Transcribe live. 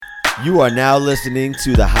You are now listening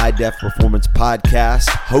to the High Def Performance Podcast,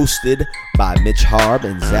 hosted by Mitch Harb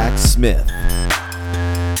and Zach Smith.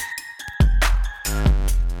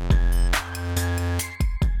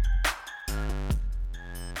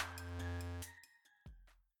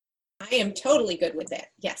 I am totally good with that.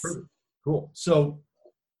 Yes. Perfect. Cool. So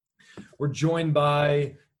we're joined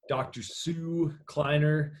by Dr. Sue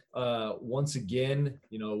Kleiner. Once again,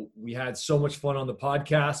 we had so much fun on the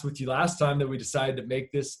podcast with you last time that we decided to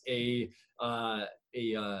make this a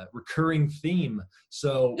recurring theme.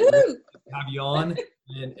 So we're gonna have you on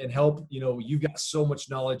and help. You've got so much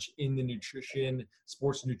knowledge in the nutrition,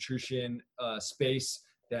 sports nutrition space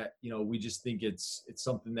that we just think it's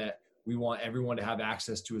something that we want everyone to have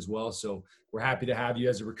access to as well. So we're happy to have you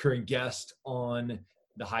as a recurring guest on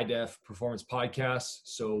the High Def Performance Podcast.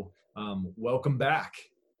 So welcome back.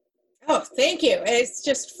 Oh, thank you. It's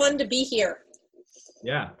just fun to be here.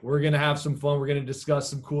 Yeah, we're going to have some fun. We're going to discuss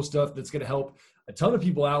some cool stuff that's going to help a ton of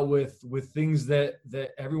people out with things that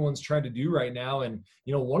everyone's trying to do right now. And,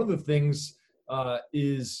 one of the things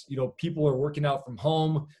is, people are working out from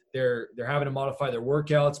home. They're having to modify their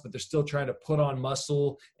workouts, but they're still trying to put on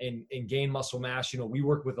muscle and gain muscle mass. We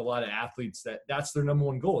work with a lot of athletes that's their number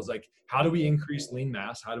one goal is like, how do we increase lean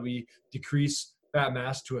mass? How do we decrease fat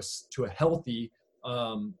mass to a healthy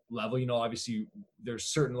level? Obviously there's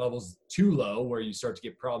certain levels too low where you start to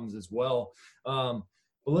get problems as well. But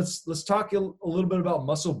let's talk a little bit about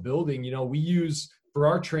muscle building. We use for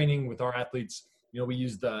our training with our athletes, we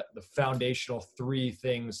use the foundational 3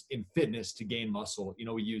 things in fitness to gain muscle.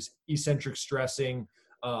 We use eccentric stressing,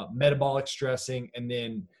 metabolic stressing, and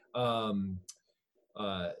then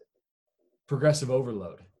progressive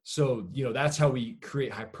overload. So, that's how we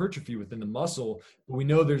create hypertrophy within the muscle. But we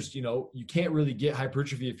know there's, you can't really get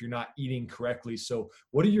hypertrophy if you're not eating correctly. So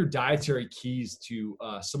what are your dietary keys to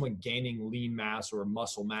someone gaining lean mass or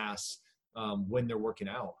muscle mass when they're working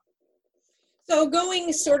out? So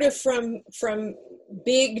going sort of from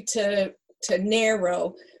big to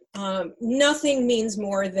narrow, nothing means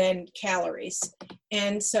more than calories.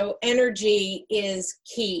 And so energy is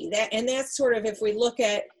key. That's sort of, if we look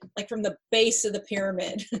at like from the base of the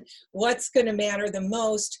pyramid, what's going to matter the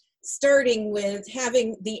most, starting with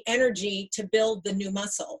having the energy to build the new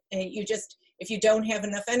muscle. And if you don't have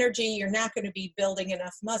enough energy, you're not going to be building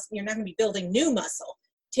enough muscle. You're not going to be building new muscle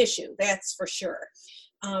tissue. That's for sure.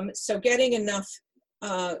 So getting enough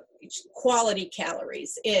quality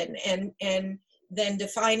calories in and then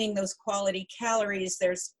defining those quality calories,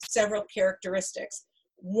 there's several characteristics.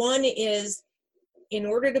 One is, in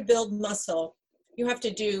order to build muscle, you have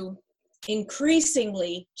to do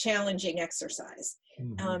increasingly challenging exercise.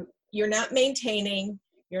 Mm-hmm. You're not maintaining,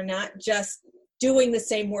 you're not just doing the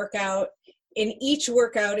same workout. In each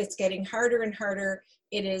workout, it's getting harder and harder.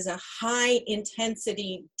 It is a high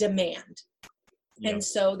intensity demand. Yep. And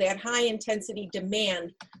so that high intensity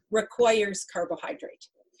demand requires carbohydrate.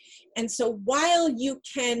 And so while you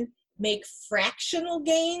can make fractional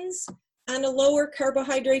gains on a lower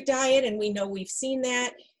carbohydrate diet, and we know we've seen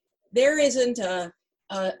that, there isn't a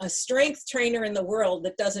strength trainer in the world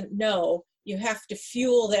that doesn't know you have to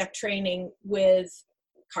fuel that training with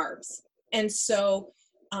carbs. And so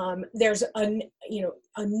there's a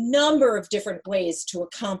number of different ways to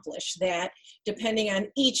accomplish that, depending on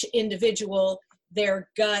each individual, their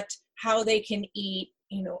gut, how they can eat,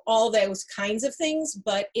 all those kinds of things,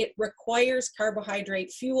 but it requires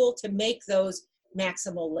carbohydrate fuel to make those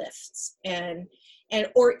maximal lifts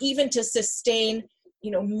or even to sustain,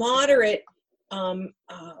 moderate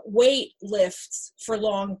weight lifts for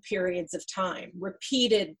long periods of time,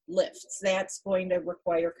 repeated lifts. That's going to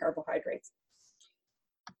require carbohydrates.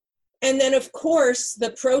 And then of course,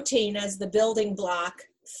 the protein as the building block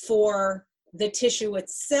for the tissue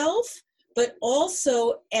itself, but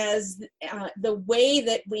also as the way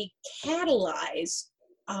that we catalyze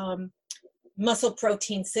muscle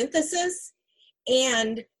protein synthesis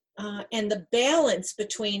and the balance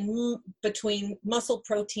between muscle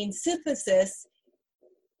protein synthesis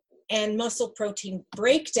and muscle protein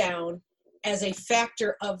breakdown as a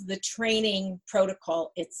factor of the training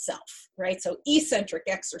protocol itself, right? So eccentric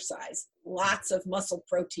exercise, lots of muscle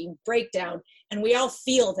protein breakdown, and we all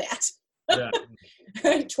feel that. Yeah.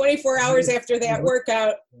 24 hours after that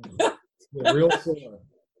workout, real sore.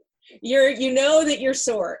 You know that you're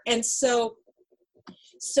sore. And so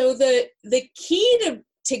the key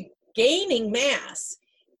to gaining mass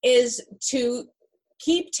is to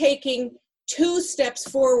keep taking 2 steps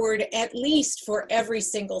forward at least for every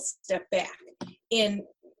single step back in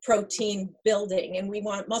protein building. And we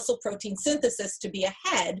want muscle protein synthesis to be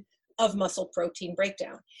ahead of muscle protein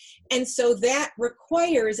breakdown. And so that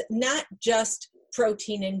requires not just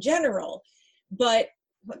protein in general, but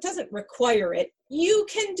it doesn't require it. You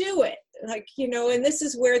can do it, like, you know, and this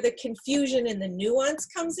is where the confusion and the nuance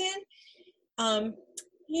comes in.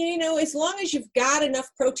 You know, as long as you've got enough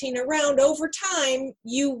protein around, over time,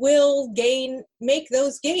 you will make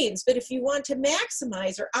those gains. But if you want to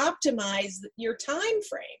maximize or optimize your time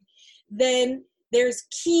frame, then there's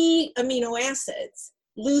key amino acids,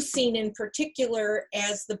 leucine in particular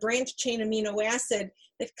as the branched chain amino acid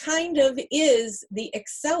that kind of is the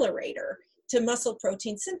accelerator to muscle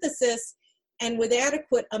protein synthesis, and with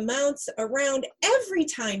adequate amounts around every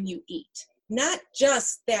time you eat. Not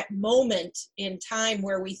just that moment in time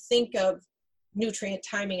where we think of nutrient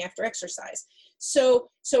timing after exercise. So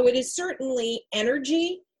it is certainly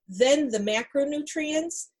energy, then the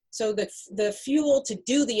macronutrients, so the fuel to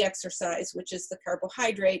do the exercise, which is the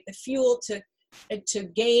carbohydrate, the fuel to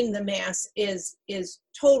gain the mass is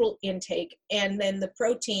total intake, and then the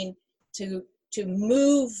protein to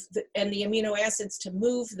move, and the amino acids to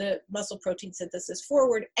move the muscle protein synthesis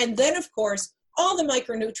forward, and then of course, all the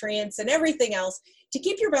micronutrients and everything else to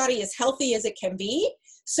keep your body as healthy as it can be,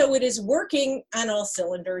 so it is working on all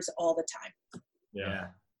cylinders all the time. Yeah.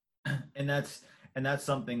 And that's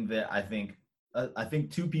something that I think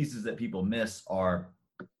two pieces that people miss are,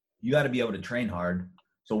 you got to be able to train hard.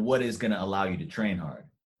 So what is going to allow you to train hard,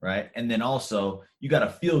 right? And then also you got to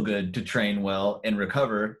feel good to train well and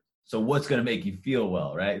recover. So what's going to make you feel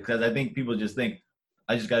well, right? Because I think people just think,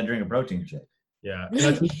 I just got to drink a protein shake. Yeah, and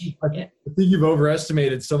I think you've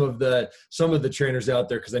overestimated some of the trainers out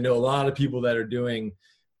there, because I know a lot of people that are doing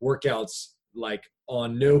workouts like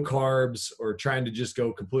on no carbs or trying to just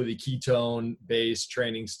go completely ketone based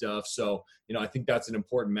training stuff. So, you know, I think that's an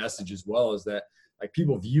important message as well, is that like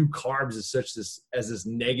people view carbs as this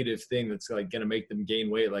negative thing that's like going to make them gain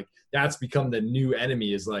weight. Like that's become the new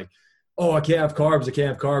enemy, is like, oh, I can't have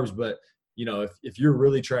carbs. But you know, if you're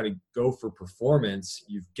really trying to go for performance,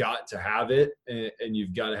 you've got to have it, and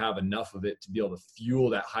you've got to have enough of it to be able to fuel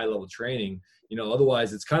that high level training. You know,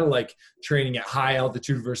 otherwise it's kind of like training at high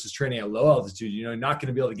altitude versus training at low altitude. You know, you're not going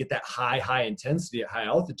to be able to get that high intensity at high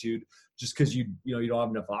altitude just because you don't have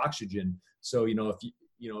enough oxygen. So, you know, if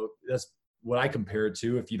you know, that's what I compare it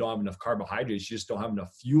to. If you don't have enough carbohydrates, you just don't have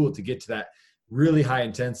enough fuel to get to that really high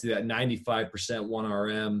intensity, that 95% 1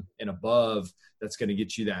 RM and above, that's going to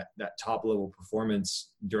get you that top level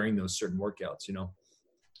performance during those certain workouts, you know?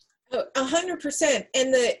 100%.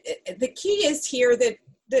 And the key is here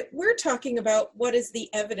that we're talking about what is the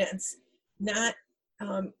evidence, not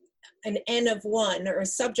an N of one or a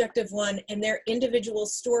subject of one and their individual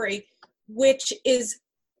story, which is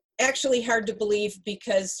actually hard to believe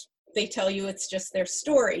because they tell you it's just their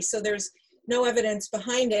story. So there's no evidence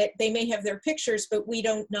behind it. They may have their pictures, but we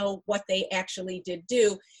don't know what they actually did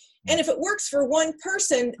do. And if it works for one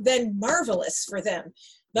person, then marvelous for them.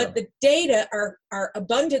 But the data are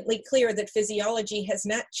abundantly clear that physiology has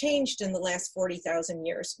not changed in the last 40,000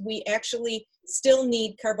 years. We actually still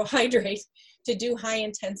need carbohydrates to do high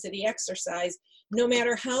intensity exercise, no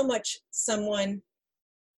matter how much someone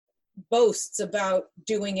boasts about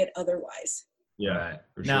doing it otherwise. Yeah.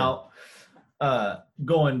 For sure. Now,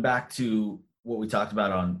 going back to what we talked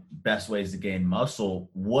about on best ways to gain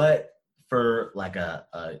muscle, what for like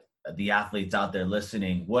the athletes out there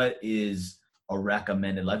listening, what is a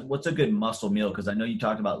recommended, like what's a good muscle meal? Because I know you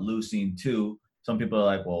talked about leucine too. Some people are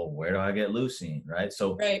like, well, where do I get leucine, right?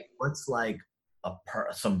 So what's like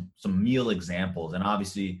some meal examples? And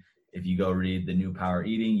obviously, if you go read the New Power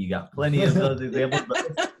Eating, you got plenty of those examples.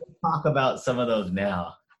 But let's talk about some of those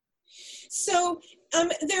now. So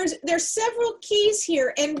there's several keys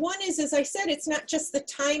here, and one is, as I said, it's not just the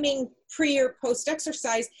timing pre or post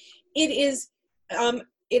exercise. It is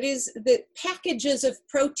the packages of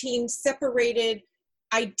protein separated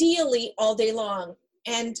ideally all day long.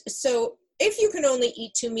 And so if you can only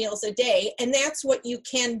eat 2 meals a day, and that's what you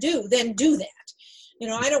can do, then do that. You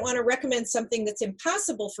know, I don't want to recommend something that's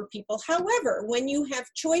impossible for people. However, when you have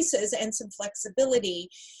choices and some flexibility,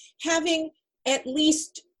 having at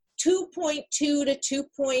least 2.2 to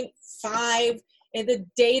 2.5, and the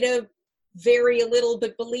data vary a little,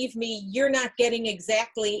 but believe me, you're not getting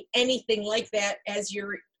exactly anything like that as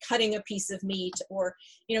you're cutting a piece of meat, or,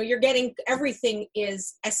 you know, you're getting, everything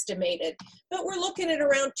is estimated. But we're looking at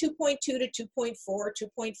around 2.2 to 2.4,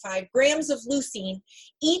 2.5 grams of leucine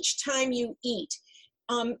each time you eat.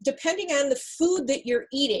 Depending on the food that you're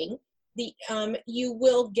eating, you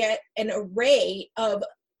will get an array of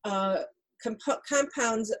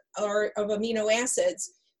compounds or of amino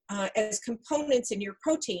acids as components in your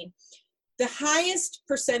protein. The highest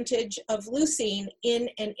percentage of leucine in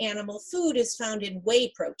an animal food is found in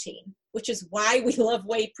whey protein. which is why we love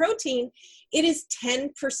whey protein, it is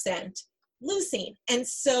 10% leucine. And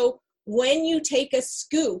so when you take a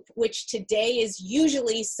scoop, which today is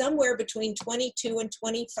usually somewhere between 22 and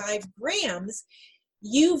 25 grams,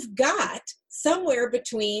 you've got somewhere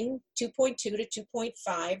between 2.2 to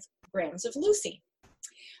 2.5 grams of leucine.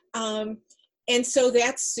 And so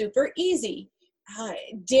that's super easy.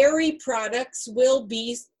 Dairy products will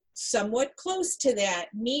be somewhat close to that.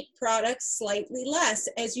 Meat products, slightly less.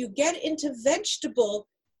 As you get into vegetable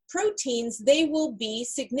proteins, they will be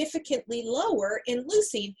significantly lower in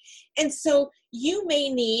leucine. And so you may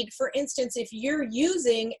need, for instance, if you're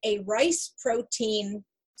using a rice protein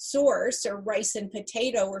source or rice and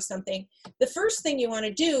potato or something, the first thing you want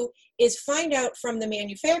to do is find out from the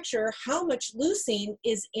manufacturer how much leucine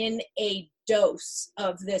is in a dose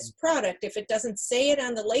of this product. If it doesn't say it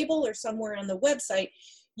on the label or somewhere on the website,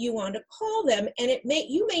 you want to call them, and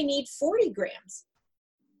you may need 40 grams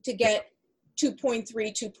to get 2.3,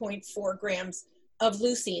 2.4 grams of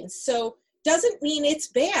leucine. So doesn't mean it's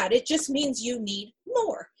bad. It just means you need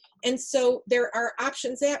more. And so there are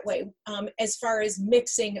options that way as far as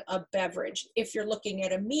mixing a beverage. If you're looking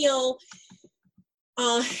at a meal,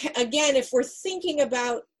 again, if we're thinking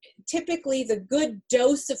about typically the good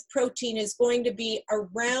dose of protein is going to be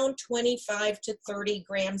around 25 to 30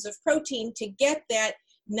 grams of protein to get that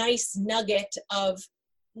nice nugget of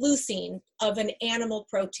leucine of an animal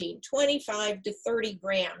protein, 25 to 30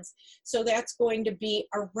 grams. So that's going to be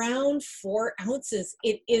around 4 ounces.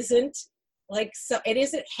 It isn't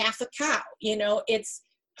half a cow, it's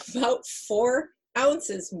about 4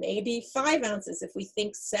 ounces, maybe 5 ounces if we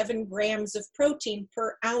think 7 grams of protein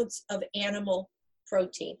per ounce of animal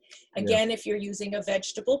protein. Again, if you're using a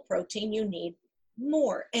vegetable protein, you need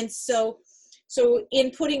more. And so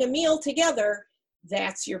in putting a meal together,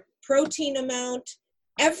 that's your protein amount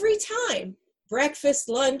every time. Breakfast,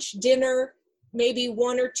 lunch, dinner, maybe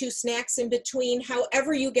 1 or 2 snacks in between,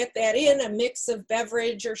 however you get that in, a mix of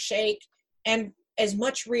beverage or shake, and as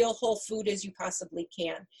much real whole food as you possibly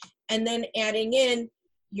can. And then adding in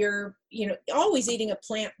your, always eating a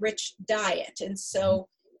plant-rich diet. And so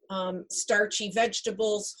starchy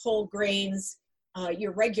vegetables, whole grains,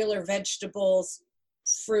 your regular vegetables,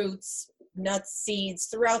 fruits, nuts, seeds.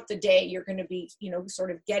 Throughout the day, you're going to be,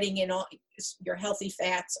 sort of getting in all your healthy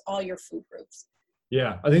fats, all your food groups.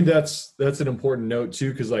 Yeah, I think that's an important note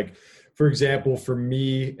too, because for example, for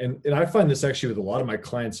me, and I find this actually with a lot of my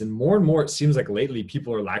clients, and more it seems like lately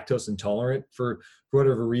people are lactose intolerant for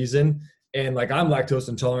whatever reason. And I'm lactose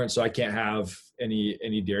intolerant, so I can't have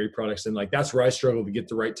any dairy products. And that's where I struggle to get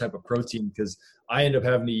the right type of protein, because I end up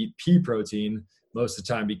having to eat pea protein most of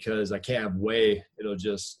the time because I can't have whey. It'll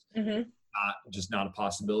just not a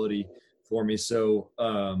possibility for me. So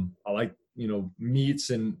I like, meats,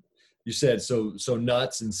 and you said so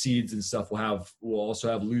nuts and seeds and stuff will also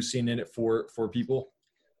have leucine in it for people.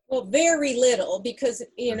 Well, very little, because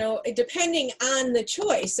depending on the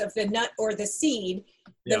choice of the nut or the seed,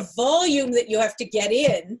 the volume that you have to get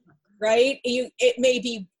in, right? It may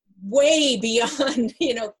be way beyond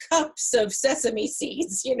cups of sesame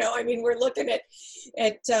seeds. We're looking at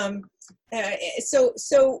so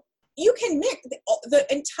you can mix the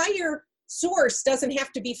entire source. Doesn't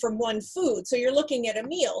have to be from one food. So you're looking at a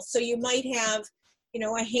meal. So you might have,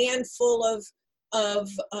 a handful of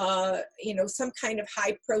some kind of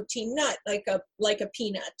high protein nut, like a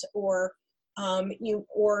peanut, or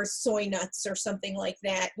soy nuts or something like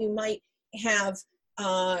that. You might have,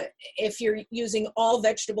 if you're using all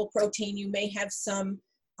vegetable protein, you may have some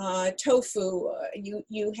tofu.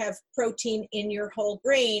 You have protein in your whole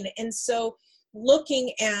grain. And so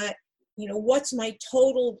looking at, what's my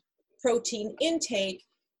total protein intake,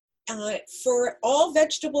 for all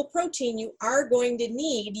vegetable protein, you are going to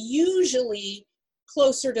need usually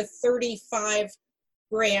closer to 35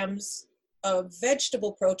 grams of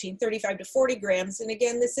vegetable protein, 35 to 40 grams. And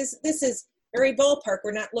again, this is very ballpark.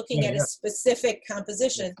 We're not looking at a specific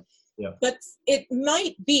composition, but it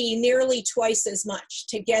might be nearly twice as much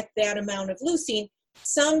to get that amount of leucine.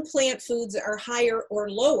 Some plant foods are higher or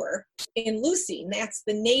lower in leucine. That's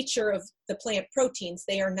the nature of the plant proteins.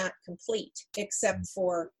 They are not complete except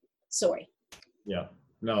for soy. Yeah,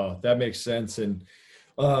 no, that makes sense. And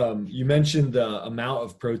you mentioned the amount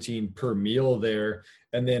of protein per meal there.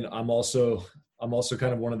 And then I'm also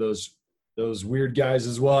kind of one of those weird guys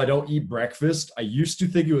as well. I don't eat breakfast. I used to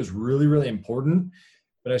think it was really, really important,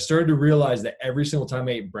 but I started to realize that every single time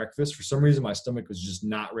I ate breakfast, for some reason, my stomach was just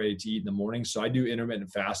not ready to eat in the morning. So I do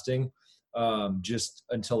intermittent fasting just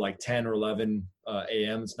until 10 or 11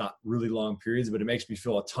 a.m. It's not really long periods, but it makes me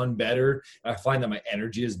feel a ton better. I find that my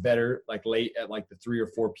energy is better late at the 3 or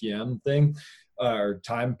 4 p.m. thing. or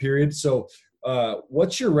time period. So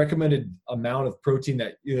what's your recommended amount of protein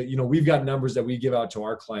that, we've got numbers that we give out to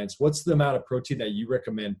our clients. What's the amount of protein that you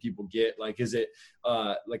recommend people get? Like, is it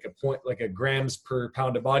like a grams per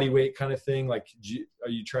pound of body weight kind of thing? Like, are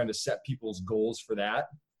you trying to set people's goals for that?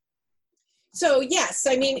 So yes,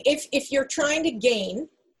 I mean, if you're trying to gain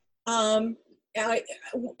a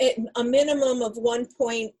minimum of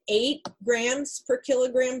 1.8 grams per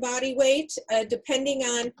kilogram body weight, depending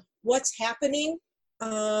on what's happening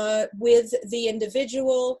with the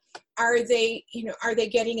individual, are they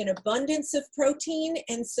getting an abundance of protein?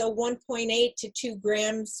 And so 1.8 to 2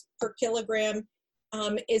 grams per kilogram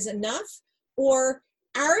is enough? Or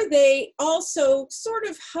are they also sort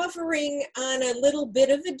of hovering on a little bit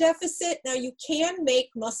of a deficit? Now, you can make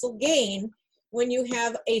muscle gain when you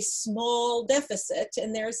have a small deficit,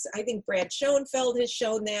 and I think Brad Schoenfeld has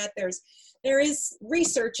shown that. There is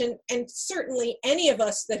research, and certainly any of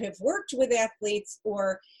us that have worked with athletes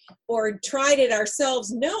or tried it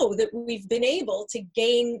ourselves know that we've been able to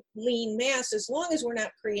gain lean mass as long as we're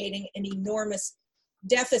not creating an enormous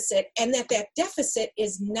deficit, and that deficit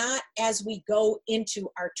is not as we go into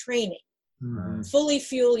our training. Mm-hmm. Fully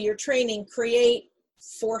fuel your training, create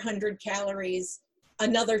 400 calories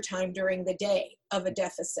another time during the day of a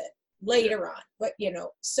deficit later on. But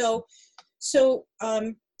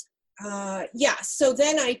so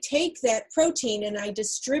then I take that protein and I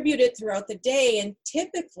distribute it throughout the day. And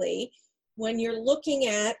typically when you're looking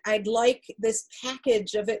at, I'd like this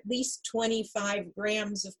package of at least 25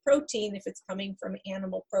 grams of protein, if it's coming from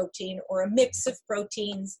animal protein or a mix of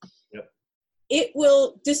proteins, yep, it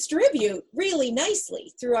will distribute really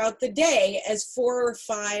nicely throughout the day as 4 or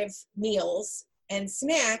 5 meals and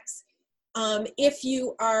snacks. If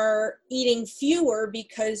you are eating fewer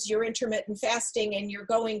because you're intermittent fasting and you're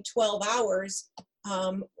going 12 hours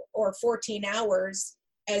or 14 hours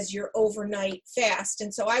as your overnight fast.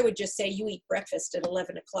 And so I would just say you eat breakfast at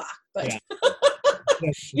 11 o'clock, but yeah.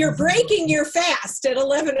 You're breaking your fast at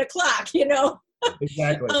 11 o'clock,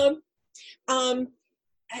 Exactly.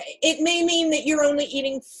 It may mean that you're only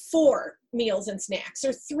eating 4 meals and snacks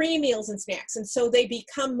or 3 meals and snacks. And so they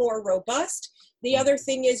become more robust. The other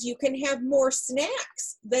thing is you can have more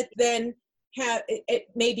snacks that then it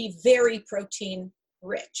may be very protein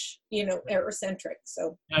rich, or centric.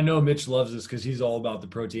 So I know Mitch loves this because he's all about the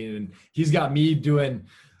protein, and he's got me doing,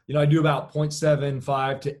 I do about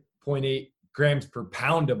 0.75 to 0.8 grams per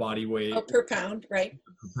pound of body weight. Oh, per pound, right?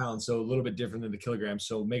 Per pound. So a little bit different than the kilograms.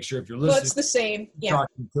 So make sure if you're listening. Well, it's the same. Yeah.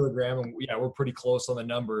 Talking kilogram, and we're pretty close on the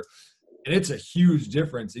number. And it's a huge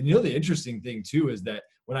difference. And the interesting thing too is that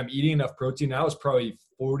when I'm eating enough protein, I was probably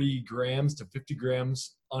 40 grams to 50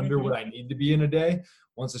 grams under what I need to be in a day.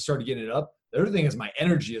 Once I started getting it up, the other thing is my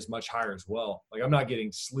energy is much higher as well. Like I'm not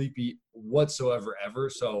getting sleepy whatsoever ever.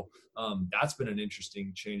 So that's been an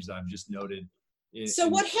interesting change that I've just noted. So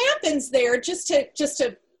what happens there, just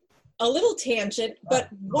to a little tangent, but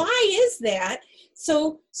why is that?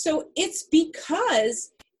 So it's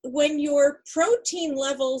because when your protein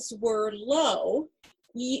levels were low,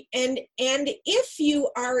 and if you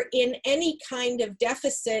are in any kind of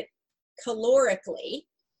deficit calorically,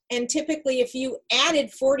 and typically if you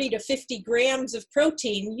added 40 to 50 grams of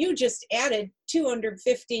protein, you just added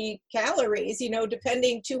 250 calories,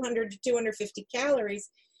 depending 200 to 250 calories.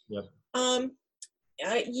 Yep.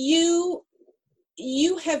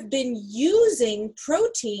 You have been using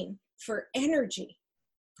protein for energy.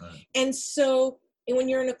 Right. And so when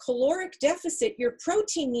you're in a caloric deficit, your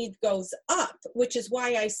protein need goes up, which is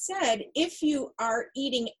why I said if you are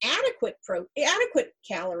eating adequate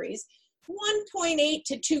calories, 1.8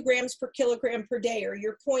 to 2 grams per kilogram per day, or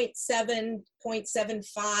your 0.7,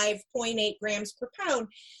 0.75, 0.8 grams per pound,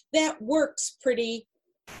 that works pretty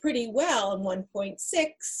well. And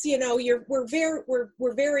 1.6,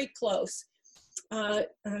 we're very close.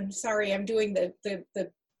 I'm sorry, I'm doing the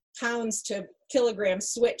pounds to kilograms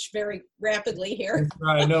switch very rapidly here.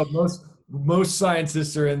 I know most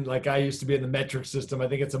scientists are in, like I used to be in the metric system. I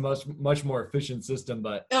think it's a much more efficient system,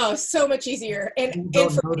 but so much easier. And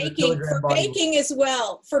for baking as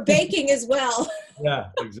well. Yeah,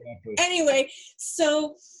 exactly. Anyway,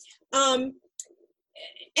 so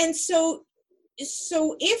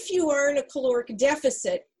if you are in a caloric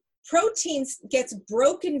deficit, protein gets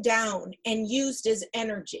broken down and used as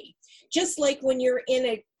energy. Just like when you're in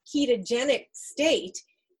a ketogenic state,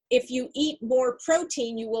 if you eat more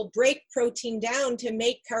protein, you will break protein down to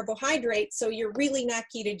make carbohydrates. So you're really not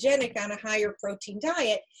ketogenic on a higher protein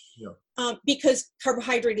diet, because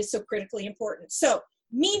carbohydrate is so critically important. So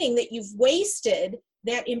meaning that you've wasted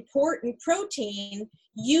that important protein,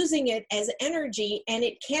 using it as energy, and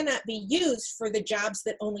it cannot be used for the jobs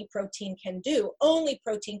that only protein can do. Only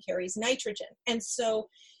protein carries nitrogen. And so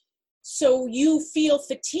you feel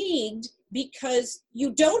fatigued because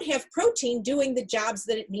you don't have protein doing the jobs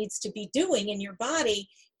that it needs to be doing in your body.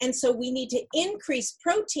 And so we need to increase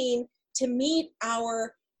protein to meet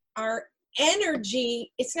our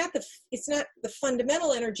energy. It's not the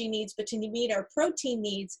fundamental energy needs, but to meet our protein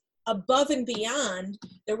needs above and beyond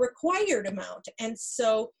the required amount. And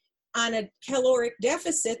so on a caloric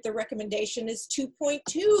deficit, the recommendation is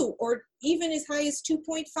 2.2 or even as high as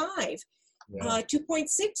 2.5.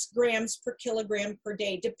 2.6 grams per kilogram per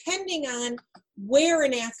day, depending on where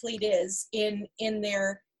an athlete is in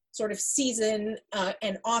their sort of season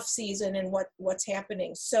and off season and what's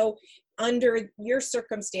happening. So under your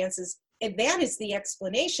circumstances, that is the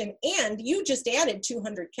explanation. And you just added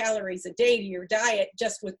 200 calories a day to your diet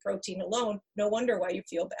just with protein alone. No wonder why you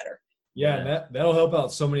feel better. Yeah, and that'll help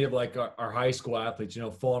out so many of like our high school athletes,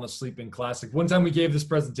 falling asleep in class. Like one time we gave this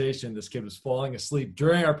presentation, this kid was falling asleep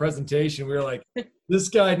during our presentation. We were like, this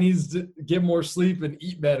guy needs to get more sleep and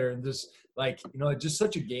eat better. And just like, just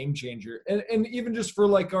such a game changer. And even just for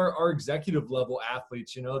like our executive level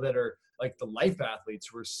athletes, that are like the life athletes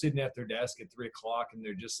who are sitting at their desk at 3:00 and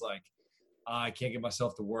they're just like, I can't get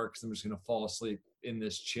myself to work because I'm just going to fall asleep in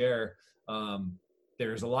this chair.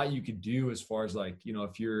 There's a lot you could do as far as like,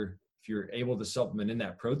 if you're able to supplement in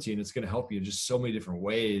that protein, it's going to help you in just so many different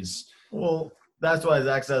ways. Well, that's why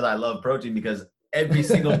Zach says I love protein, because every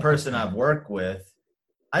single person I've worked with,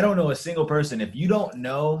 I don't know a single person. If you don't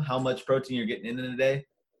know how much protein you're getting in a day,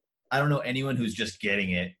 I don't know anyone who's just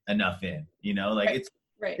getting it enough in,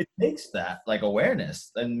 Right. It takes that like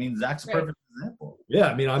awareness. I mean, Zach's a perfect example. Yeah.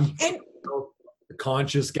 I mean, I'm a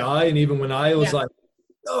conscious guy. And even when I was like,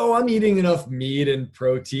 oh, I'm eating enough meat and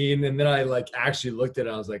protein. And then I like actually looked at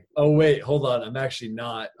it. I was like, oh, wait, hold on. I'm actually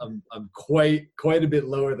not. I'm quite a bit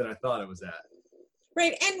lower than I thought it was at.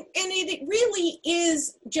 Right. And it really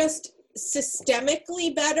is just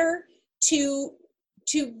systemically better to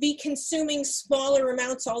be consuming smaller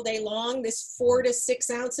amounts all day long, this 4 to 6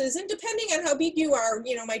 ounces. And depending on how big you are,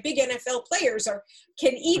 my big NFL players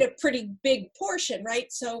can eat a pretty big portion,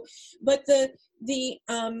 right? So, but the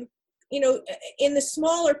in the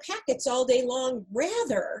smaller packets all day long,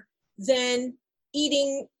 rather than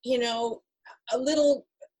eating, a little,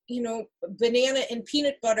 banana and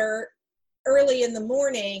peanut butter early in the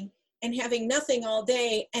morning and having nothing all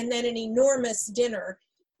day, and then an enormous dinner,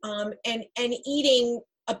 and eating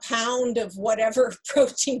a pound of whatever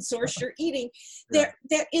protein source you're eating.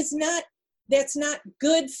 That's not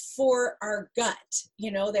good for our gut.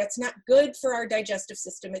 That's not good for our digestive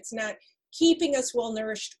system. It's not keeping us well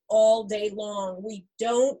nourished all day long. We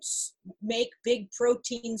don't make big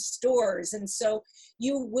protein stores. And so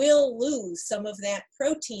you will lose some of that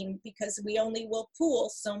protein because we only will pool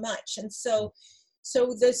so much. And so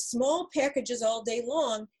the small packages all day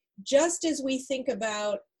long, just as we think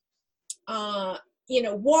about,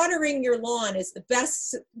 watering your lawn is the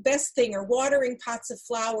best thing, or watering pots of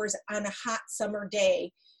flowers on a hot summer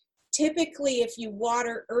day. Typically, if you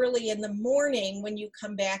water early in the morning, when you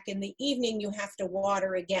come back in the evening, you have to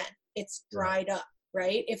water again. It's dried up,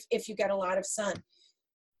 right? If you get a lot of sun.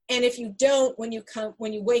 And if you don't, when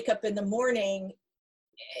you wake up in the morning,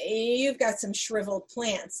 you've got some shriveled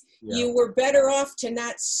plants. Yeah. You were better off to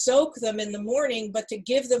not soak them in the morning, but to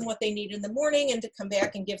give them what they need in the morning and to come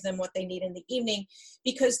back and give them what they need in the evening,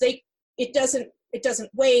 because it doesn't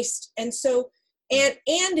waste. And so, and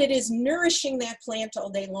it is nourishing that plant all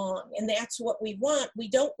day long. And that's what we want. We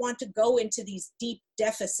don't want to go into these deep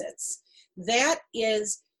deficits. That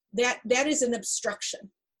is an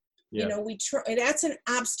obstruction. Yeah. That's an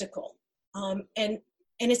obstacle. And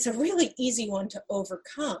it's a really easy one to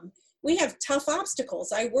overcome. We have tough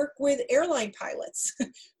obstacles. I work with airline pilots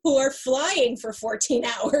who are flying for 14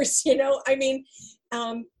 hours,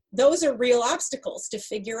 those are real obstacles to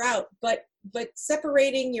figure out, but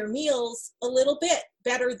separating your meals a little bit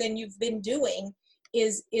better than you've been doing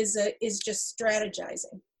is just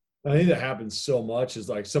strategizing. I think that happens so much, is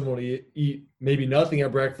like someone will eat maybe nothing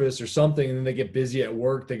at breakfast or something, and then they get busy at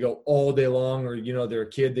work. They go all day long, or, they're a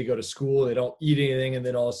kid, they go to school, they don't eat anything. And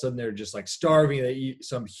then all of a sudden they're just like starving. They eat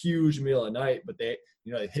some huge meal at night, but they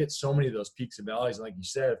hit so many of those peaks and valleys. And like you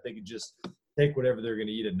said, if they could just take whatever they're going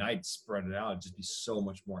to eat at night, spread it out, it'd just be so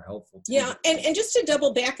much more helpful. Yeah. And just to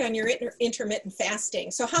double back on your intermittent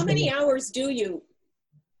fasting. So how many hours do you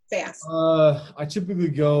fast? I typically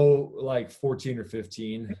go like 14 or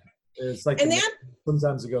 15. It's like, and that,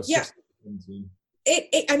 sometimes it goes 16, 17.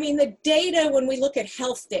 The data, when we look at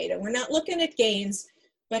health data, we're not looking at gains,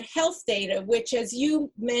 but health data, which, as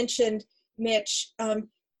you mentioned, Mitch,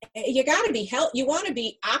 you got to be you want to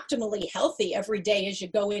be optimally healthy every day as you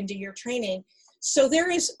go into your training. So there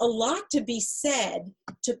is a lot to be said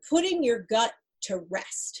to putting your gut to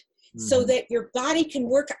rest so that your body can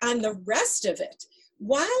work on the rest of it.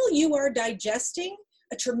 While you are digesting,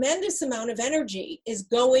 a tremendous amount of energy is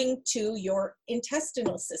going to your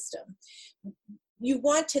intestinal system. You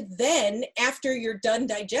want to then, after you're done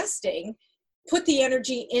digesting, put the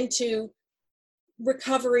energy into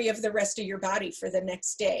recovery of the rest of your body for the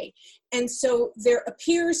next day. And so there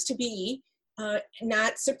appears to be,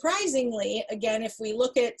 not surprisingly, again, if we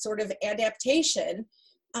look at sort of adaptation,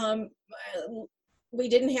 we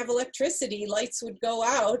didn't have electricity, lights would go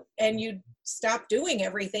out and you'd stop doing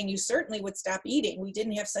everything. You certainly would stop eating. We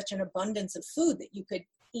didn't have such an abundance of food that you could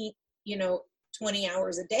eat, 20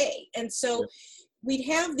 hours a day. And so we'd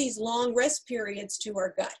have these long rest periods to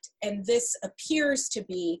our gut. And this appears to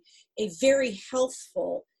be a very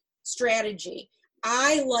healthful strategy.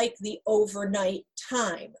 I like the overnight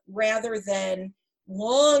time rather than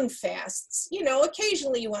long fasts.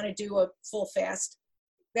 Occasionally you want to do a full fast.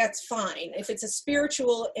 That's fine. If it's a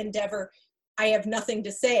spiritual endeavor, I have nothing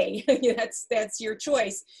to say. That's your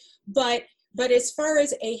choice. But as far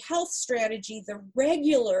as a health strategy, the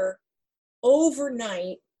regular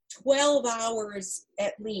overnight 12 hours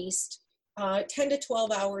at least, 10 to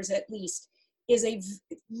 12 hours at least,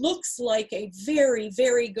 looks like a very,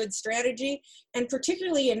 very good strategy. And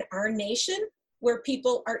particularly in our nation, where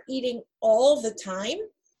people are eating all the time,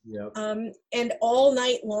 and all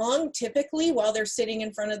night long, typically while they're sitting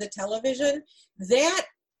in front of the television, that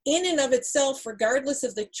in and of itself, regardless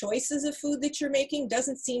of the choices of food that you're making,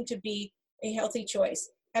 doesn't seem to be a healthy choice.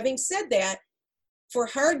 Having said that, for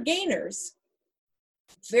hard gainers,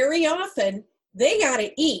 very often they got to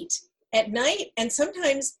eat at night. And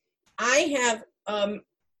sometimes I have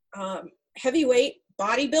heavyweight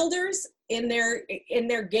bodybuilders in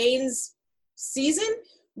their gains season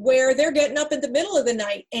where they're getting up in the middle of the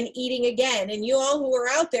night and eating again. And you all who are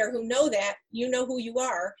out there who know that, you know who you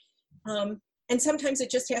are. And sometimes it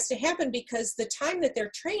just has to happen because the time that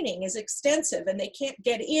they're training is extensive and they can't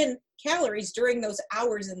get in calories during those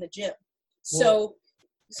hours in the gym. So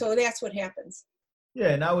that's what happens.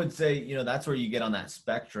 Yeah. And I would say, that's where you get on that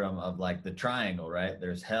spectrum of like the triangle, right?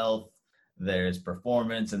 There's health, there's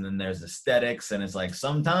performance, and then there's aesthetics. And it's like,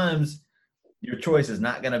 sometimes your choice is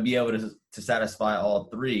not going to be able to satisfy all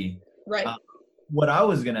three. Right. What I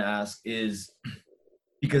was going to ask is,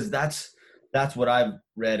 because that's what I've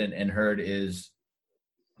read and heard is,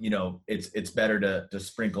 it's better to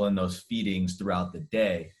sprinkle in those feedings throughout the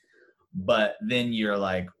day. But then you're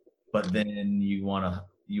like,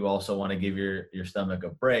 you also want to give your stomach a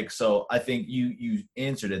break. So I think you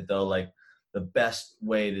answered it though. Like the best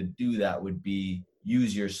way to do that would be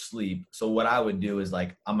use your sleep. So what I would do is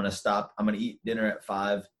like, I'm going to eat dinner at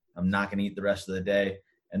 5. I'm not going to eat the rest of the day.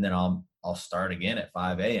 And then I'll start again at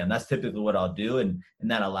 5 a.m. That's typically what I'll do. And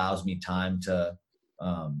that allows me time to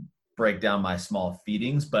break down my small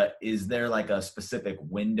feedings. But is there like a specific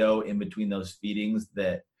window in between those feedings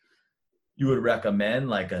that you would recommend,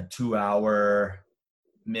 like a 2-hour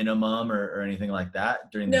minimum or anything like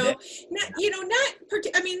that during the day?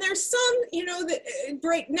 There's some, that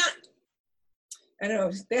break, not, I don't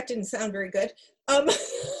know, that didn't sound very good.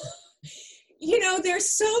 There's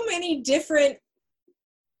so many different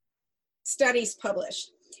studies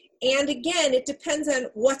published. And again, it depends on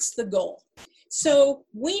what's the goal. So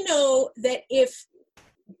we know that if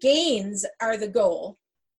gains are the goal,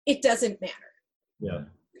 it doesn't matter. Yeah.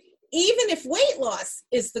 Even if weight loss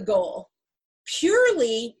is the goal,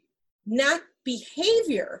 purely not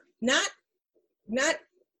behavior, not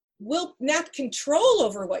control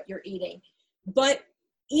over what you're eating, but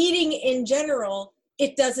eating in general,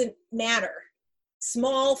 it doesn't matter.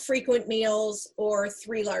 Small, frequent meals or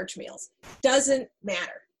 3 large meals, doesn't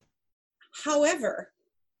matter. However,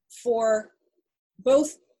 for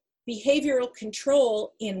both behavioral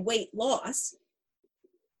control in weight loss,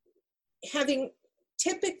 having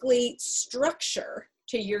typically structure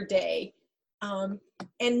to your day,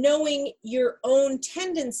 and knowing your own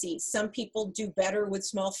tendencies. Some people do better with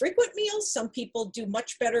small, frequent meals. Some people do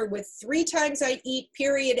much better with 3 times I eat,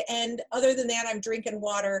 period, end. Other than that, I'm drinking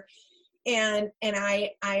water, and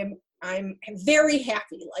I'm very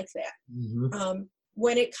happy like that. Mm-hmm.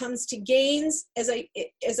 When it comes to gains, as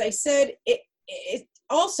I said, it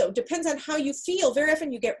also depends on how you feel. Very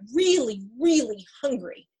often you get really, really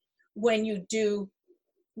hungry when you do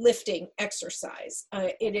lifting exercise.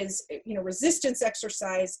 It is, resistance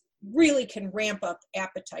exercise really can ramp up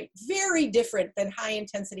appetite. Very different than high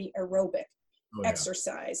intensity aerobic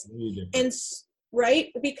exercise.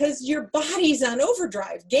 right? Because your body's on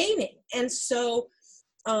overdrive, gaining. And so,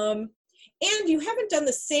 and you haven't done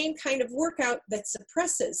the same kind of workout that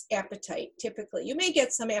suppresses appetite typically. You may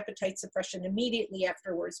get some appetite suppression immediately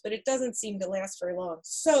afterwards, but it doesn't seem to last very long.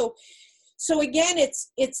 So again,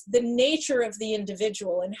 it's the nature of the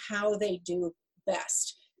individual and how they do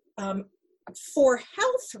best. For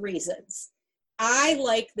health reasons, I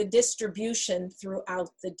like the distribution throughout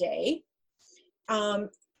the day.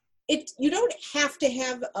 You don't have to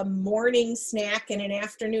have a morning snack and an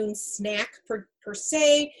afternoon snack per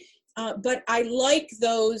se, but I like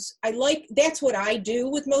those. That's what I do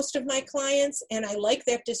with most of my clients, and I like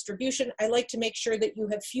that distribution. I like to make sure that you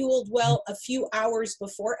have fueled well a few hours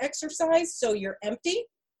before exercise, so you're empty.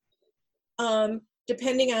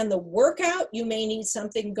 Depending on the workout, you may need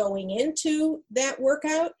something going into that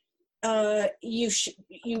workout. You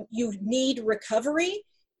need recovery.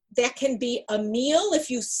 That can be a meal if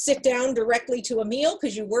you sit down directly to a meal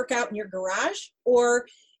because you work out in your garage, or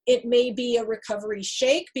it may be a recovery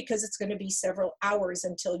shake because it's going to be several hours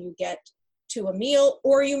until you get to a meal,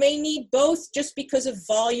 or you may need both just because of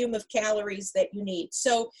volume of calories that you need.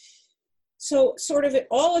 So sort of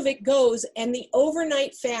all of it goes, and the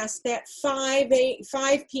overnight fast, that 5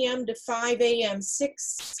 p.m. to 5 a.m.,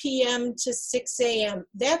 6 p.m. to 6 a.m.,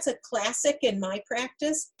 that's a classic in my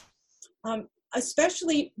practice.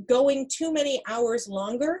 Especially going too many hours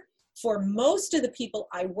longer, for most of the people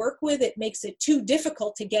I work with, it makes it too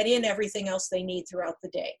difficult to get in everything else they need throughout the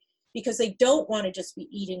day, because they don't want to just be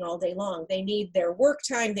eating all day long. They need their work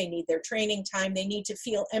time, they need their training time, they need to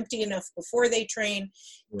feel empty enough before they train.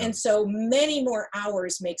 Yeah. And so many more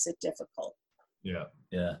hours makes it difficult. Yeah.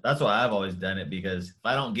 Yeah. That's why I've always done it, because if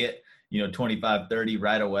I don't get, 25, 30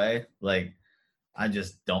 right away, like I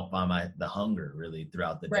just don't find the hunger really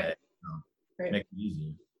throughout the day. Right. Make it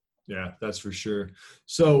easier. Yeah, that's for sure.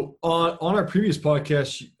 So on our previous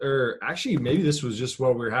podcast, or actually maybe this was just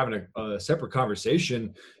while we were having a separate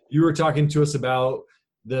conversation, you were talking to us about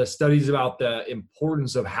the studies about the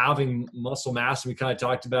importance of having muscle mass. And we kind of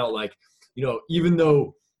talked about, like, even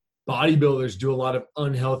though bodybuilders do a lot of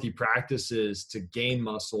unhealthy practices to gain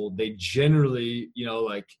muscle, they generally,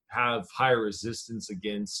 have higher resistance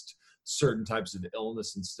against certain types of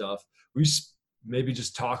illness and stuff. We maybe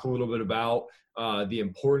just talk a little bit about the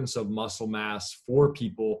importance of muscle mass for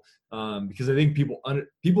people, because I think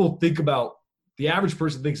people think about, the average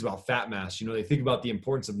person thinks about fat mass. They think about the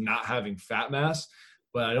importance of not having fat mass,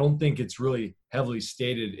 but I don't think it's really heavily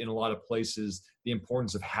stated in a lot of places the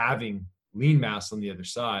importance of having lean mass on the other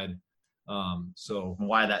side. So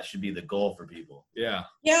why that should be the goal for people. Yeah.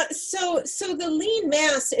 Yeah. So the lean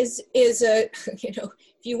mass is a, if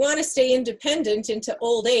you want to stay independent into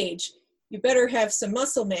old age, you better have some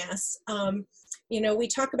muscle mass. We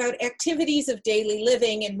talk about activities of daily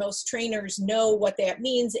living, and most trainers know what that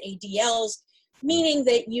means. ADLs, meaning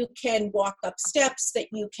that you can walk up steps, that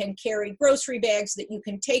you can carry grocery bags, that you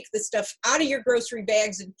can take the stuff out of your grocery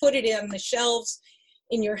bags and put it on the shelves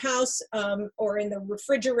in your house, or in the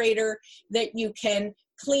refrigerator, that you can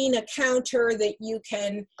clean a counter, that you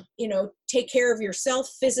can, take care of yourself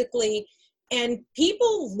physically. And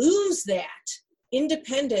people lose that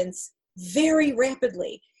independence very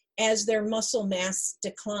rapidly as their muscle mass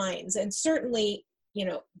declines. And certainly,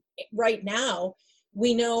 right now,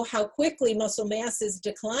 we know how quickly muscle mass is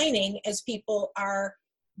declining as people are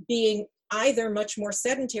being either much more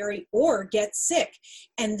sedentary or get sick.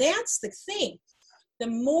 And that's the thing.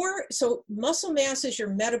 So muscle mass is your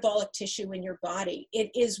metabolic tissue in your body.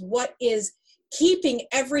 It is what is keeping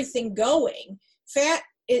everything going. Fat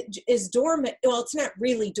is dormant. Well, it's not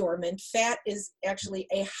really dormant. Fat is actually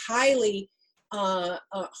a highly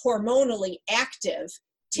hormonally active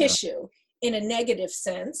tissue in a negative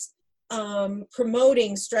sense,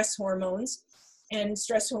 promoting stress hormones and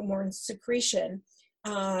stress hormone secretion,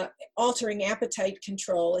 altering appetite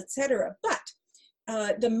control, etc.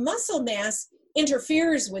 But the muscle mass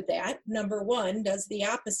interferes with that. Number one, does the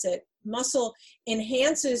opposite. Muscle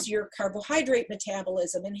enhances your carbohydrate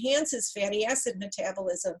metabolism, enhances fatty acid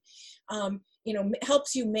metabolism,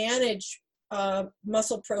 helps you manage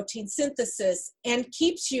muscle protein synthesis, and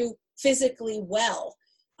keeps you physically well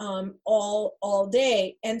all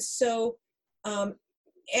day. And so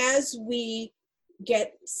as we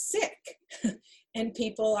get sick, and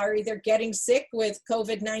people are either getting sick with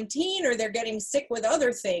COVID-19 or they're getting sick with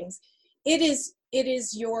other things, it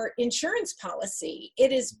is your insurance policy.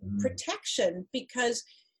 It is protection, because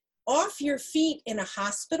off your feet in a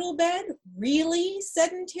hospital bed, really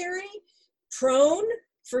sedentary, prone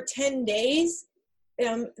for 10 days,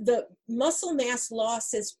 the muscle mass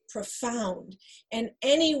loss is profound, and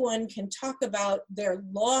anyone can talk about their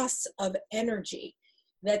loss of energy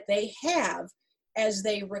that they have as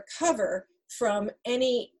they recover from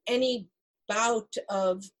any bout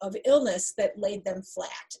of illness that laid them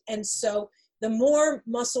flat. And so the more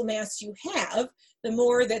muscle mass you have, the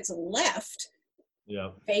more that's left,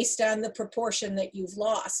 based on the proportion that you've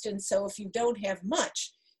lost. And so if you don't have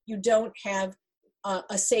much, you don't have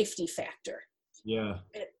a safety factor. Yeah.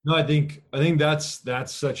 No, I think that's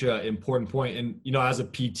such an important point. And, you know, as a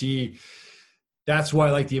PT, that's why,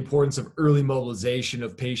 like, the importance of early mobilization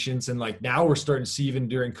of patients. And like now we're starting to see, even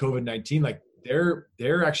during COVID-19, like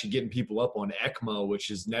they're actually getting people up on ECMO, which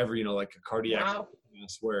is never, you know, like a cardiac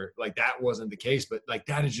where like that wasn't the case, but like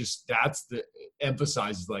that's the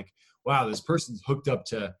emphasizes like, wow, this person's hooked up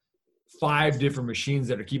to 5 different machines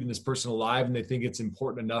that are keeping this person alive. And they think it's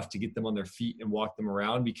important enough to get them on their feet and walk them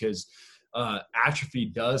around, because atrophy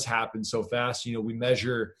does happen so fast. You know, we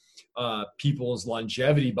measure people's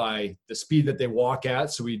longevity by the speed that they walk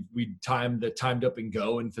at. So we time the timed up and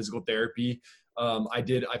go in physical therapy.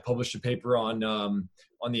 I published a paper on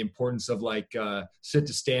the importance of like sit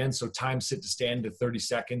to stand. So time sit to stand to 30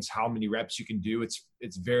 seconds, how many reps you can do. It's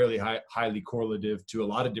very highly correlative to a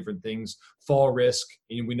lot of different things. Fall risk.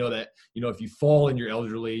 And we know that, you know, if you fall and you're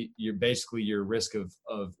elderly, your risk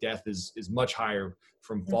of death is much higher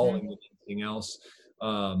from falling than anything else.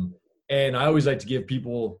 And I always like to give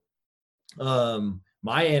people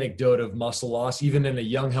my anecdote of muscle loss. Even in a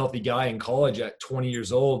young, healthy guy in college at 20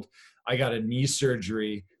 years old, I got a knee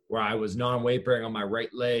surgery where I was non-weight bearing on my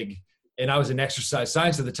right leg. And I was in exercise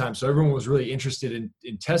science at the time. So everyone was really interested in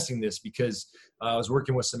testing this, because I was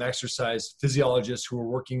working with some exercise physiologists who were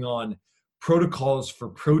working on protocols for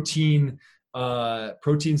protein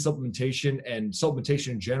supplementation and supplementation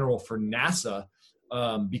in general for NASA.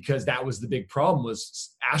 Because that was the big problem,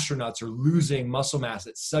 was astronauts are losing muscle mass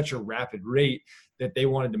at such a rapid rate that they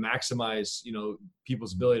wanted to maximize, you know,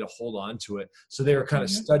 people's ability to hold on to it. So they were kind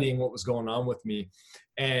of studying what was going on with me.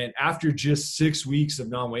 And after just 6 weeks of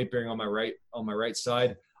non-weight bearing on my right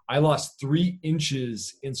side, I lost 3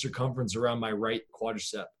 inches in circumference around my right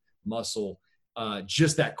quadricep muscle,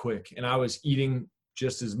 just that quick. And I was eating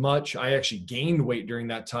just as much. I actually gained weight during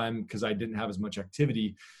that time because I didn't have as much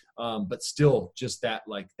activity. But still just that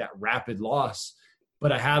rapid loss.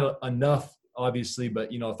 But I had enough, obviously,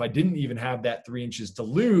 but you know, if I didn't even have that 3 inches to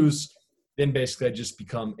lose, then basically I just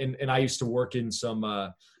become, and I used to work in some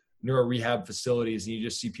neuro rehab facilities, and you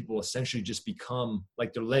just see people essentially just become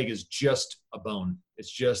like their leg is just a bone.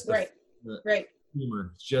 It's just the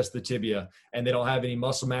femur, it's just the tibia, and they don't have any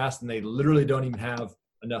muscle mass, and they literally don't even have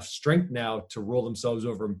enough strength now to roll themselves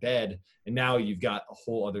over in bed. And now you've got a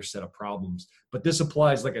whole other set of problems. But this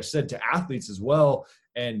applies, like I said, to athletes as well,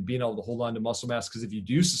 and being able to hold on to muscle mass. Because if you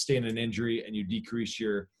do sustain an injury and you decrease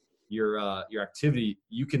your activity,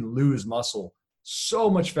 you can lose muscle so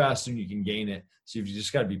much faster than you can gain it. So you've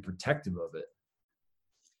just got to be protective of it.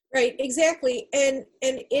 Right, exactly. And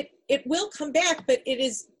it will come back, but it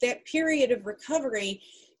is that period of recovery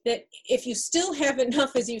that if you still have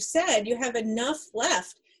enough, as you said, you have enough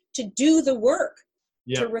left to do the work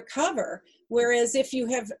to recover. Whereas if you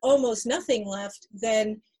have almost nothing left,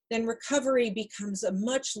 then recovery becomes a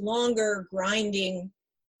much longer grinding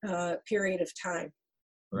period of time.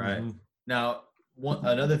 Right. Now,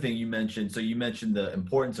 another thing you mentioned, so you mentioned the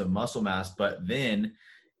importance of muscle mass, but then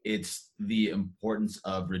it's the importance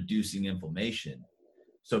of reducing inflammation.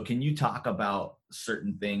 So can you talk about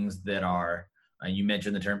certain things that are, you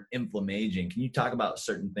mentioned the term inflammaging. Can you talk about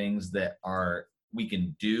certain things that we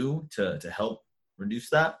can do to help reduce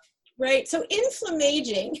that? Right. So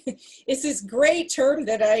inflammaging is this great term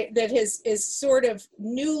that is sort of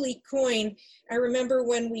newly coined. I remember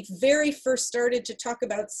when we very first started to talk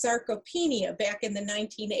about sarcopenia back in the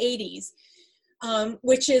 1980s,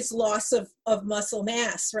 which is loss of muscle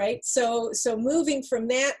mass, right? So moving from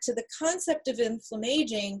that to the concept of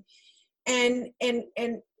inflammaging, and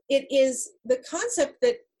it is the concept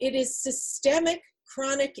that it is systemic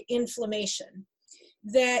chronic inflammation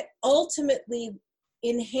that ultimately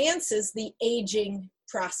enhances the aging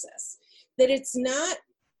process, that it's not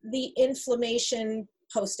the inflammation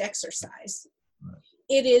post-exercise. Right.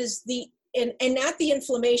 It is and not the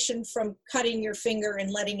inflammation from cutting your finger and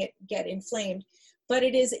letting it get inflamed, but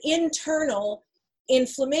it is internal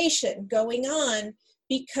inflammation going on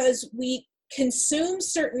because we consume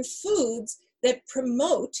certain foods that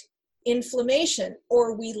promote inflammation,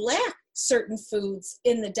 or we lack certain foods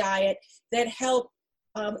in the diet that help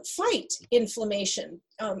fight inflammation.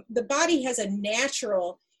 The body has many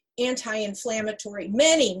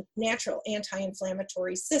natural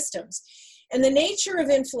anti-inflammatory systems. And the nature of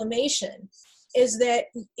inflammation is that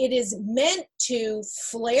it is meant to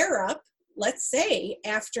flare up, let's say,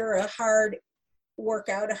 after a hard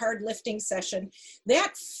workout, a hard lifting session.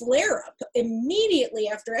 That flare up immediately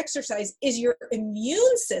after exercise is your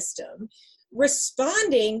immune system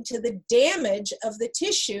responding to the damage of the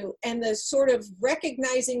tissue and the sort of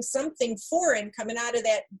recognizing something foreign coming out of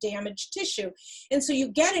that damaged tissue. And so you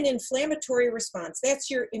get an inflammatory response. That's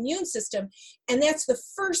your immune system. And that's the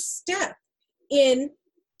first step in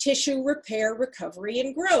tissue repair, recovery,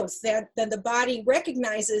 and growth. That the body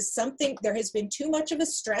recognizes something, there has been too much of a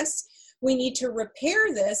stress. We need to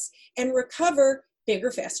repair this and recover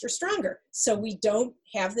bigger, faster, stronger, so we don't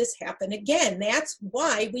have this happen again. That's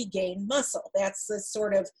why we gain muscle. That's the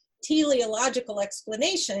sort of teleological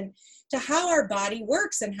explanation to how our body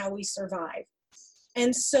works and how we survive.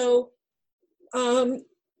 And so in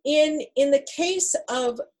the case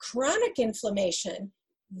of chronic inflammation,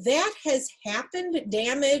 that has happened,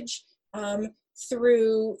 damage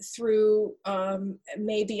through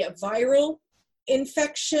maybe a viral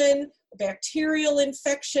infection, bacterial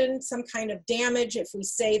infection, some kind of damage, if we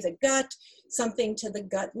say the gut, something to the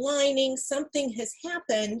gut lining, something has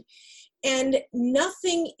happened, and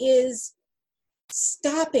nothing is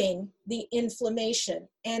stopping the inflammation.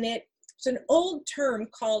 And it's an old term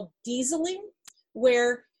called dieseling,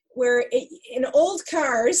 where in old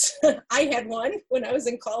cars, I had one when I was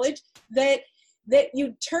in college, that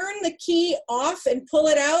you turn the key off and pull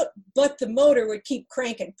it out, but the motor would keep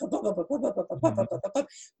cranking.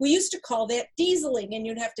 We used to call that dieseling, and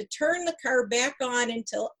you'd have to turn the car back on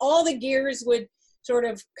until all the gears would sort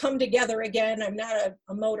of come together again. I'm not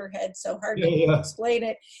a motorhead, so hard to explain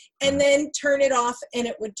it. And then turn it off, and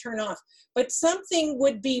it would turn off. But something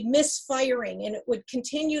would be misfiring, and it would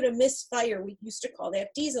continue to misfire. We used to call that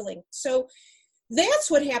dieseling. So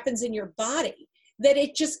that's what happens in your body. That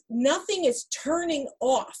it just, nothing is turning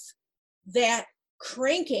off that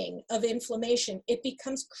cranking of inflammation. It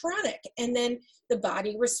becomes chronic, and then the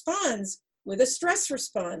body responds with a stress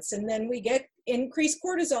response, and then we get increased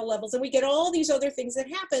cortisol levels, and we get all these other things that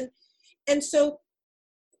happen. And so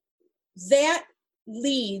that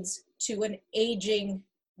leads to an aging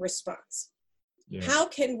response. Yeah. How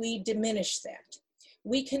can we diminish that?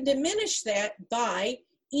 We can diminish that by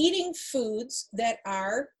eating foods that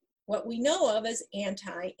are what we know of as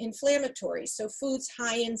anti-inflammatory. So foods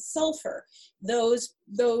high in sulfur, those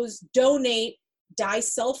donate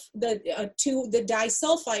to the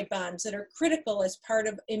disulfide bonds that are critical as part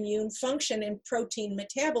of immune function and protein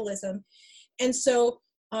metabolism. And so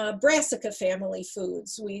brassica family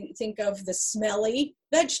foods, we think of the smelly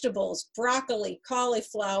vegetables, broccoli,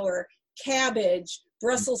 cauliflower, cabbage,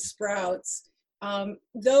 Brussels sprouts.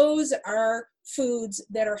 Those are foods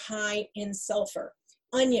that are high in sulfur.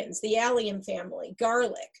 Onions, the allium family,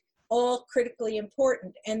 garlic, all critically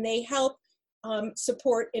important, and they help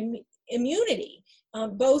support immunity,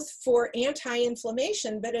 both for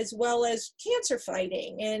anti-inflammation, but as well as cancer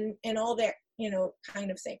fighting and all that,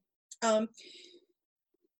 kind of thing. The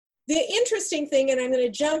interesting thing, and I'm going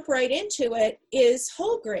to jump right into it, is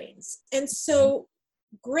whole grains. And so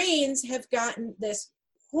grains have gotten this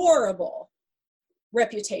horrible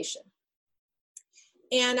reputation.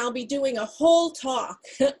 And I'll be doing a whole talk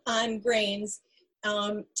on grains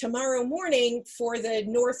tomorrow morning for the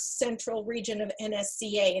North Central region of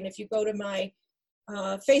NSCA. And if you go to my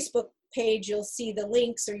Facebook page, you'll see the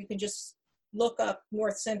links, or you can just look up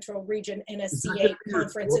North Central Region NSCA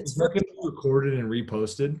conference. It's recorded and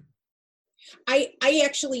reposted. I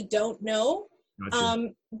actually don't know. Gotcha.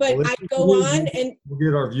 But I go on and we'll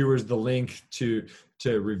get our viewers the link to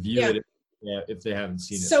review it. Yeah, if they haven't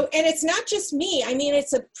seen it. So, and it's not just me. I mean,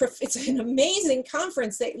 it's an amazing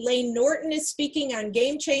conference that Lane Norton is speaking on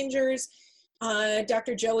game changers.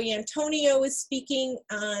 Dr. Joey Antonio is speaking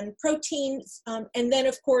on proteins. And then,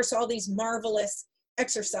 of course, all these marvelous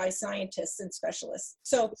exercise scientists and specialists.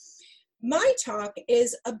 So my talk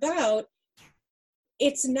is about,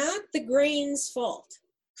 it's not the grain's fault.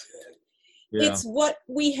 Yeah. It's what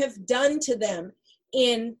we have done to them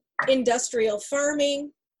in industrial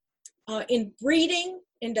farming, in breeding,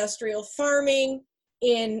 industrial farming,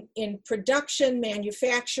 in production,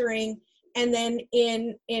 manufacturing, and then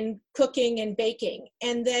in cooking and baking.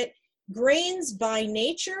 And that grains by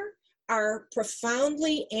nature are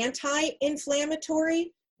profoundly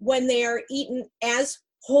anti-inflammatory when they are eaten as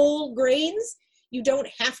whole grains. You don't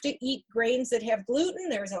have to eat grains that have gluten.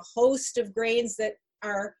 There's a host of grains that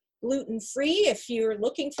are gluten-free if you're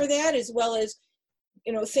looking for that, as well as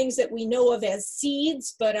things that we know of as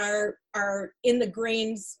seeds, but are in the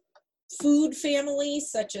grains food family,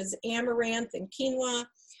 such as amaranth and quinoa.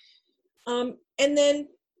 And then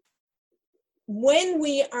when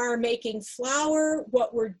we are making flour,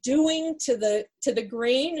 what we're doing to the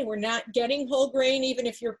grain, and we're not getting whole grain, even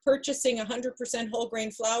if you're purchasing 100% whole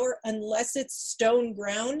grain flour, unless it's stone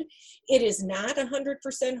ground, it is not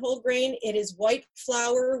 100% whole grain. It is white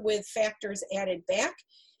flour with factors added back.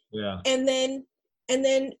 Yeah. And then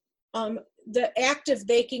the act of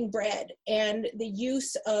baking bread and the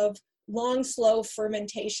use of long, slow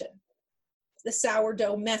fermentation, the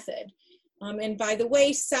sourdough method. And by the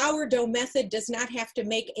way, sourdough method does not have to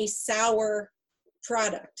make a sour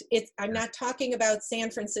product. I'm not talking about San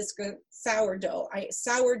Francisco sourdough.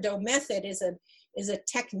 Sourdough method is a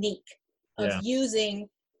technique of using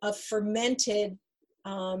a fermented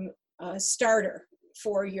starter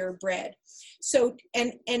for your bread. So,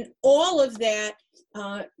 and all of that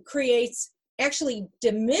actually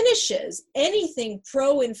diminishes anything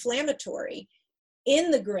pro-inflammatory in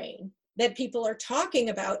the grain that people are talking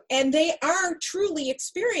about, and they are truly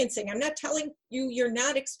experiencing. I'm not telling you you're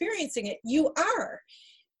not experiencing it. You are.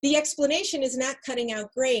 The explanation is not cutting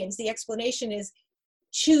out grains. The explanation is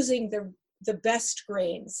choosing the best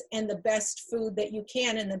grains and the best food that you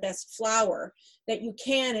can and the best flour that you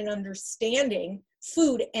can, and understanding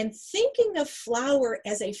food and thinking of flour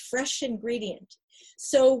as a fresh ingredient.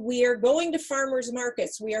 So we are going to farmers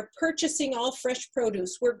markets. We are purchasing all fresh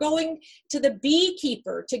produce. We're going to the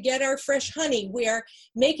beekeeper to get our fresh honey. We are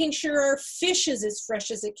making sure our fish is as fresh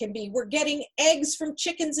as it can be. We're getting eggs from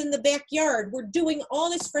chickens in the backyard. We're doing all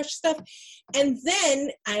this fresh stuff. And then,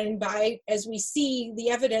 as we see the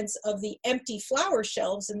evidence of the empty flour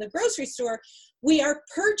shelves in the grocery store, we are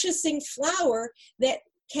purchasing flour that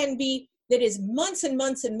is months and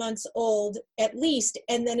months and months old at least,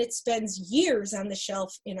 and then it spends years on the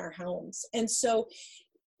shelf in our homes. And so,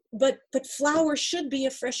 but flour should be a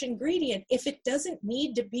fresh ingredient. If it doesn't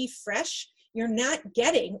need to be fresh, you're not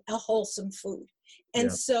getting a wholesome food. And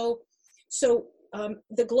so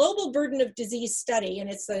the Global Burden of Disease study, and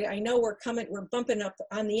I know we're bumping up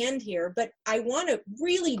on the end here, but I want to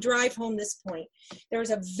really drive home this point.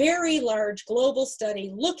 There's a very large global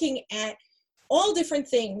study looking at all different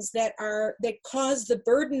things that cause the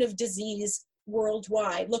burden of disease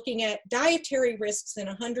worldwide, looking at dietary risks in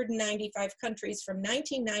 195 countries from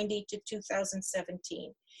 1990 to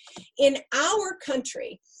 2017. In our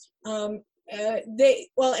country,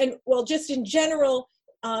 just in general,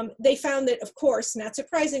 they found that, of course, not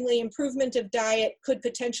surprisingly, improvement of diet could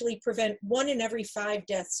potentially prevent 1 in every 5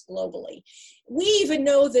 deaths globally. We even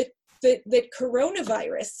know that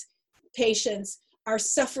coronavirus patients are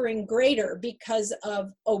suffering greater because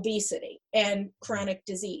of obesity and chronic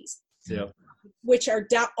disease, which are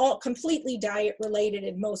all completely diet related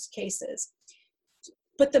in most cases.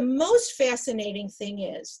 But the most fascinating thing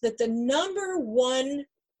is that the number one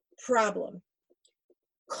problem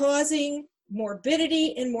causing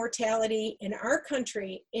morbidity and mortality in our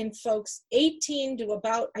country in folks 18 to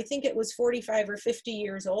about, I think it was 45 or 50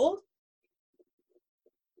 years old,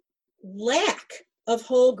 lack of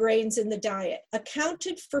whole grains in the diet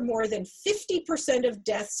accounted for more than 50% of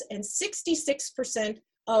deaths and 66%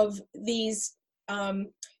 of this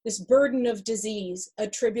burden of disease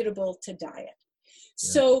attributable to diet.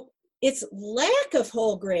 So it's lack of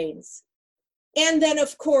whole grains. And then,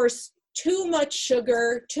 of course, too much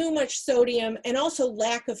sugar, too much sodium, and also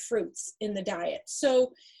lack of fruits in the diet.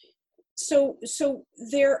 So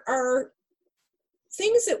there are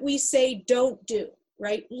things that we say don't do.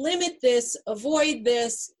 Right? Limit this, avoid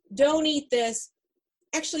this, don't eat this.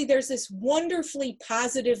 Actually, there's this wonderfully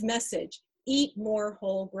positive message: eat more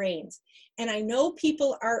whole grains. And I know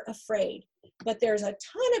people are afraid, but there's a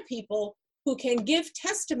ton of people who can give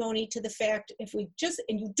testimony to the fact and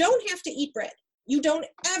you don't have to eat bread. You don't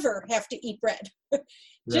ever have to eat bread.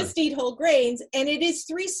 Just eat whole grains. And it is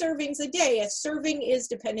 3 servings a day. A serving is,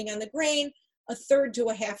 depending on the grain, 1/3 to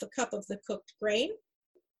 1/2 cup of the cooked grain.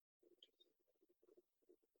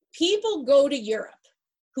 People go to Europe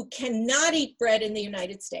who cannot eat bread in the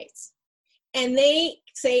United States, and they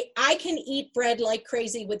say, I can eat bread like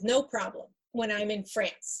crazy with no problem when I'm in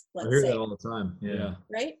France, let's say. I hear that all the time,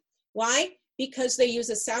 Right? Why? Because they use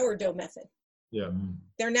a sourdough method. Yeah.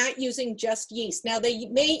 They're not using just yeast. Now, they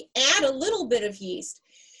may add a little bit of yeast,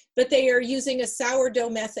 but they are using a sourdough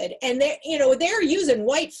method. And they're using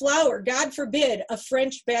white flour. God forbid a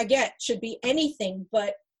French baguette should be anything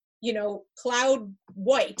but cloud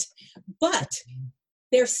white, but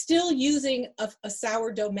they're still using a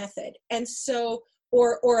sourdough method. And so,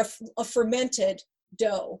 or a fermented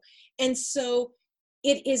dough. And so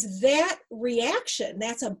it is that reaction,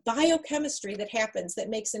 that's a biochemistry that happens that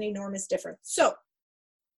makes an enormous difference. So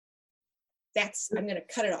I'm going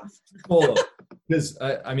to cut it off. Cool. Because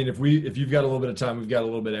I mean, if you've got a little bit of time, we've got a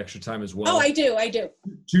little bit extra time as well. Oh, I do.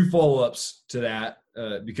 2 follow-ups to that,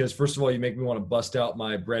 because first of all, you make me want to bust out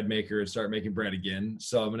my bread maker and start making bread again.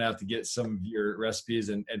 So I'm going to have to get some of your recipes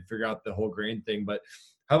and figure out the whole grain thing. But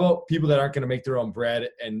how about people that aren't going to make their own bread?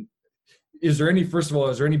 And is there any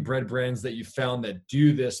bread brands that you found that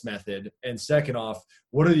do this method? And second off,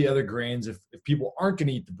 what are the other grains? If people aren't going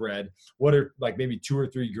to eat the bread, what are like maybe 2 or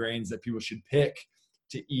 3 grains that people should pick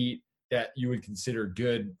to eat that you would consider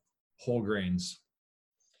good whole grains?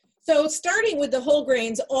 So starting with the whole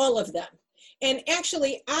grains, all of them. And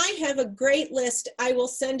actually, I have a great list. I will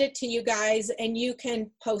send it to you guys and you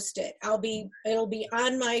can post it. It'll be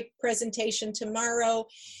on my presentation tomorrow.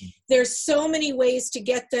 There's so many ways to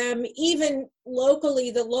get them. Even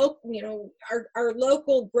locally, our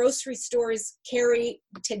local grocery stores carry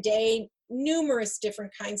today numerous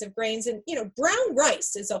different kinds of grains. And, brown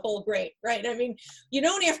rice is a whole grain, right? I mean, you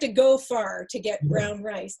don't have to go far to get brown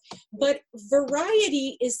rice. But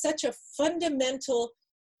variety is such a fundamental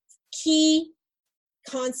key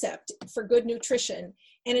concept for good nutrition,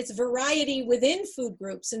 and it's variety within food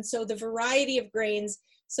groups. And so the variety of grains,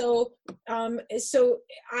 so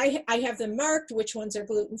I have them marked, which ones are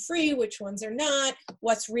gluten-free, which ones are not,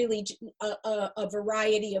 what's really a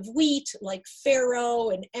variety of wheat like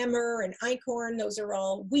farro and emmer and einkorn. Those are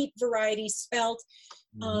all wheat varieties, spelt.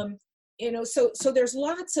 So there's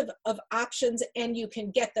lots of options, and you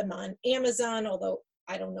can get them on Amazon, although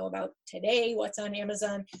I don't know about today what's on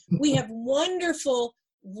Amazon. We have wonderful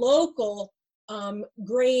local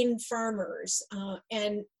grain farmers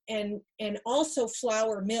and also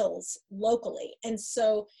flour mills locally. And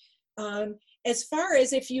so as far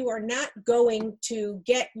as if you are not going to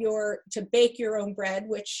bake your own bread,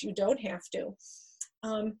 which you don't have to,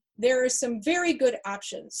 there are some very good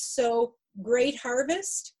options. So Great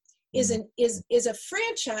Harvest is a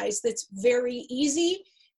franchise that's very easy.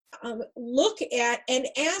 Look at and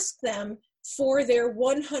ask them for their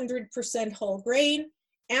 100% whole grain.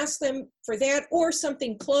 Ask them for that or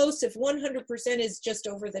something close. If 100% is just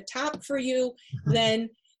over the top for you, then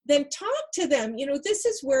talk to them. This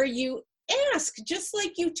is where you ask, just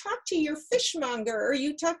like you talk to your fishmonger, or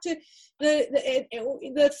you talk to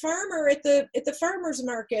the farmer at the farmer's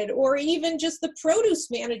market, or even just the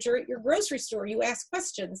produce manager at your grocery store. You ask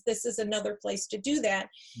questions. This is another place to do that.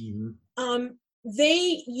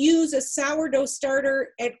 They use a sourdough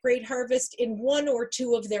starter at Great Harvest in 1 or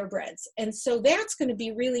 2 of their breads. And so that's going to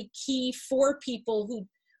be really key for people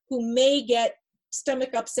who may get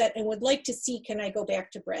stomach upset and would like to see, can I go back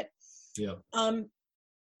to bread? Yeah.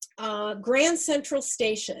 Grand Central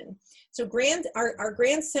Station. So our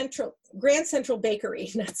Grand Central Bakery,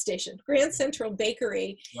 not station, Grand Central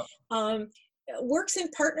Bakery, works in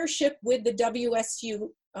partnership with the WSU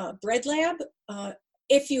Bread Lab.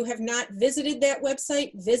 If you have not visited that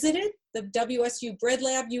website, visit it, the WSU Bread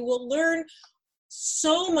Lab. You will learn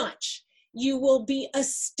so much. You will be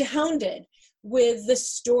astounded with the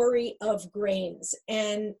story of grains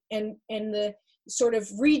and the sort of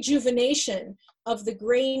rejuvenation of the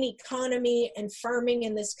grain economy and farming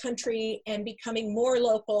in this country, and becoming more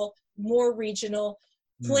local, more regional.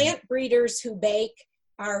 Plant breeders who bake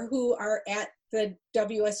who are at the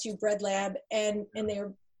WSU Bread Lab, and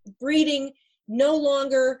they're breeding no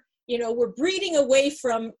longer, we're breeding away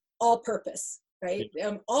from all purpose, right?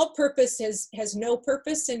 All purpose has no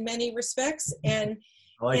purpose in many respects. And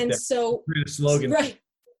so, great slogan. Right.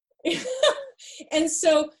 And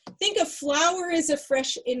so think of flour as a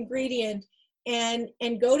fresh ingredient, and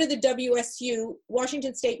go to the WSU,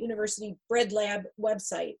 Washington State University Bread Lab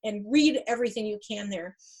website and read everything you can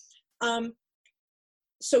there.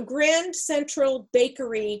 So Grand Central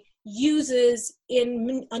Bakery uses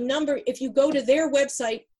in a number, if you go to their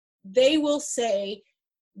website, they will say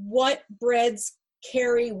what breads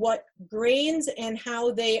carry what grains and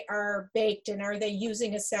how they are baked, and are they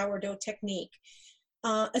using a sourdough technique.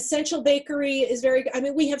 Essential Bakery is very good. I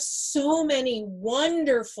mean, we have so many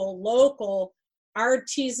wonderful local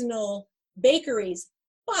artisanal bakeries,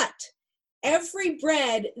 but every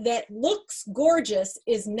bread that looks gorgeous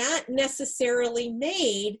is not necessarily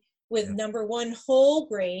made with number 1, whole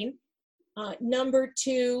grain, number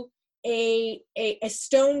 2, a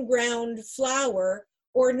stone ground flour,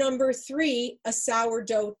 or number 3, a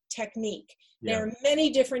sourdough technique. There are many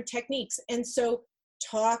different techniques. And so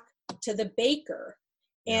talk to the baker.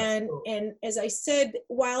 And as I said,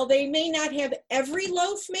 while they may not have every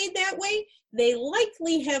loaf made that way, they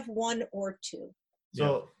likely have 1 or 2.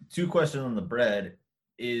 So 2 questions on the bread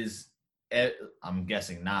is, I'm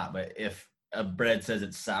guessing not, but if a bread says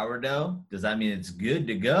it's sourdough, does that mean it's good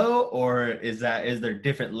to go, or is there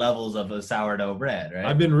different levels of a sourdough bread? Right.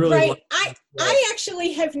 I've been really right. I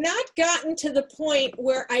actually have not gotten to the point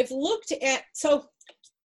where I've looked at. So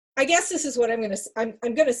I guess this is what I'm going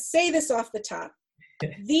to say this off the top.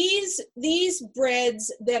 These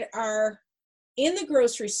breads that are in the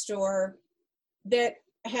grocery store that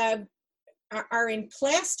are in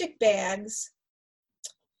plastic bags,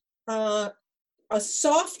 a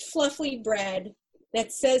soft, fluffy bread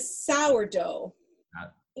that says sourdough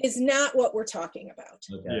is not what we're talking about.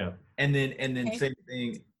 Okay. Yeah. And then okay. Same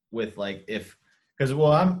thing with like because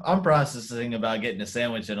I'm processing about getting a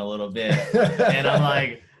sandwich in a little bit, and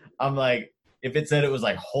I'm like, if it said it was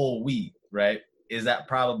like whole wheat, right? Is that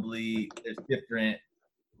probably there's different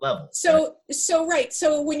levels? So right.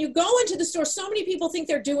 So when you go into the store, so many people think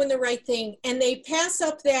they're doing the right thing, and they pass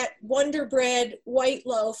up that Wonder Bread white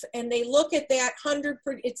loaf, and they look at that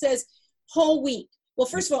it says whole wheat. Well,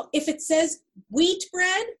 first of all, if it says wheat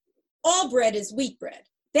bread, all bread is wheat bread.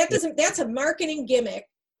 That's a marketing gimmick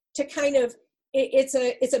to kind of, it's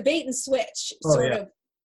a bait and switch sort of.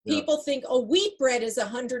 People think, wheat bread is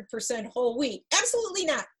 100% whole wheat. Absolutely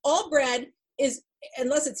not. All bread is,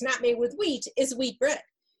 unless it's not made with wheat, is wheat bread.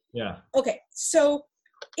 Yeah. Okay. So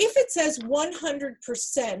if it says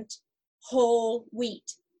 100% whole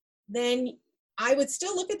wheat, then I would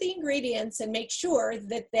still look at the ingredients and make sure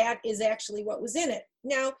that that is actually what was in it.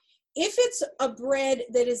 Now, if it's a bread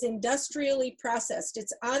that is industrially processed,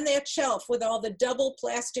 it's on that shelf with all the double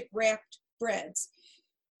plastic wrapped breads,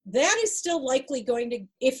 that is still likely going to,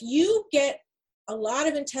 if you get a lot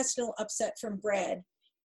of intestinal upset from bread,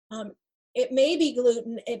 it may be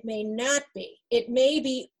gluten, it may not be. It may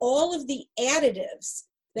be all of the additives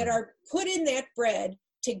that are put in that bread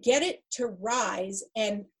to get it to rise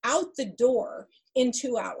and out the door in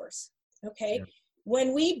 2 hours, okay? Yeah.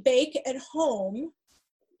 When we bake at home,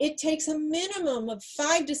 it takes a minimum of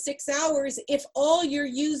 5 to 6 hours if all you're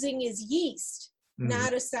using is yeast,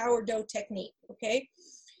 not a sourdough technique, okay?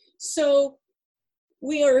 So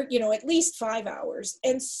we are, at least 5 hours.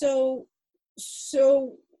 And so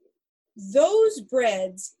those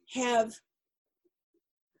breads have,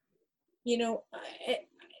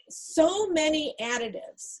 so many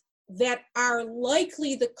additives that are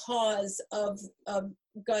likely the cause of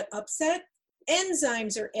gut upset.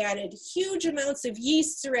 Enzymes are added, huge amounts of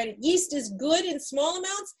yeasts are added. Yeast is good in small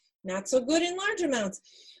amounts, not so good in large amounts.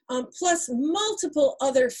 Plus multiple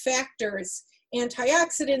other factors,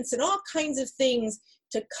 antioxidants and all kinds of things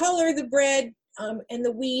to color the bread and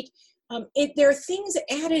the wheat. There are things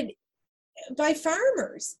added by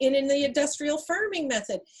farmers in the industrial farming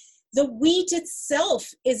method. The wheat itself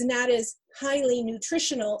is not as highly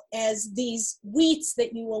nutritional as these wheats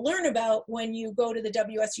that you will learn about when you go to the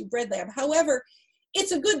WSU Bread Lab. However,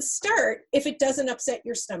 it's a good start if it doesn't upset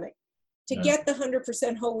your stomach to get the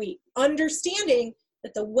 100% whole wheat. Understanding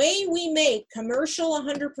that the way we make commercial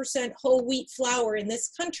 100% whole wheat flour in this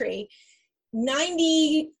country,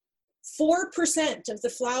 94% of the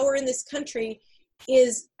flour in this country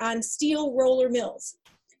is on steel roller mills.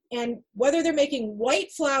 And whether they're making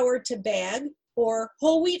white flour to bag or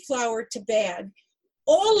whole wheat flour to bag,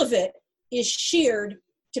 all of it is sheared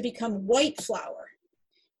to become white flour.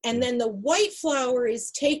 And then the white flour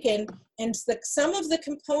is taken, and some of the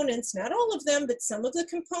components, not all of them, but some of the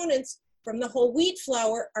components from the whole wheat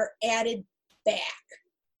flour are added back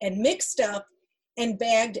and mixed up and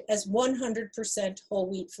bagged as 100% whole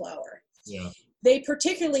wheat flour. Yeah. They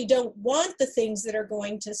particularly don't want the things that are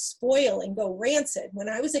going to spoil and go rancid. When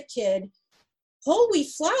I was a kid, whole wheat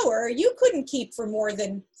flour, you couldn't keep for more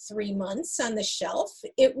than 3 months on the shelf.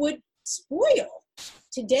 It would spoil.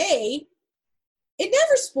 Today, it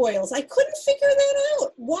never spoils. I couldn't figure that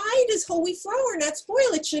out. Why does whole wheat flour not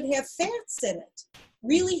spoil? It should have fats in it,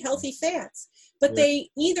 really healthy fats. But they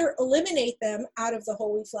either eliminate them out of the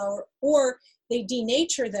whole wheat flour or they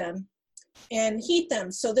denature them and heat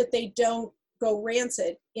them so that they don't go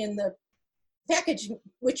rancid in the package,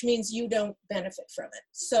 which means you don't benefit from it.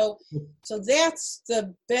 So that's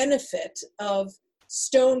the benefit of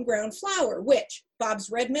stone ground flour, which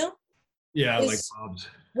Bob's Red Mill. Yeah, I like Bob's.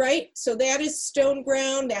 Right. So that is stone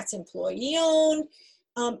ground. That's employee owned.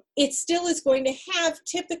 It still is going to have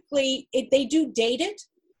typically, they do date it.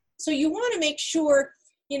 So you want to make sure,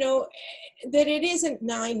 that it isn't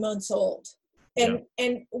 9 months old.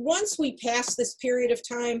 And once we pass this period of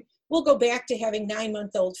time, we'll go back to having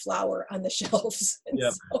 9-month-old flour on the shelves.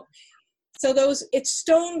 Yep. So it's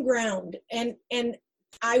stone ground. And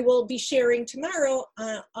I will be sharing tomorrow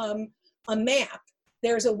a map.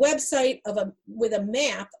 There's a website with a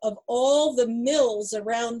map of all the mills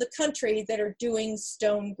around the country that are doing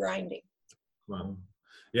stone grinding. Wow.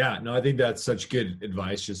 Yeah, no, I think that's such good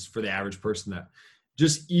advice just for the average person, that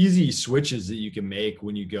just easy switches that you can make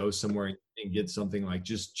when you go somewhere and get something. Like,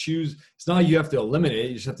 just choose. It's not like you have to eliminate it.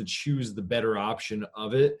 You just have to choose the better option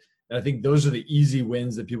of it. And I think those are the easy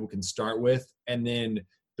wins that people can start with. And then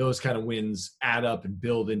those kind of wins add up and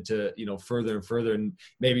build into, further and further. And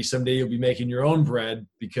maybe someday you'll be making your own bread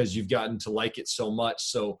because you've gotten to like it so much.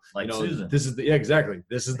 So, Susan. This is exactly.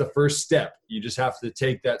 This is the first step. You just have to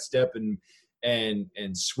take that step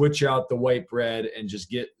and switch out the white bread and just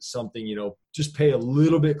get something, just pay a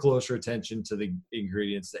little bit closer attention to the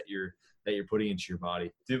ingredients that you're putting into your body.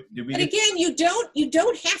 But again, you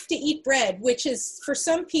don't have to eat bread, which is for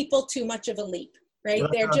some people too much of a leap, right?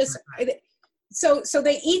 They're just, so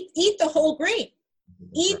they eat the whole grain,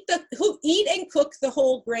 eat and cook the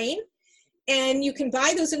whole grain. And you can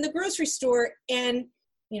buy those in the grocery store, and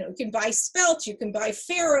you can buy spelt, you can buy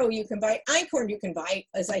farro, you can buy einkorn, you can buy,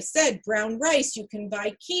 as I said, brown rice, you can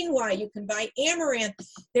buy quinoa, you can buy amaranth.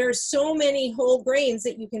 There are so many whole grains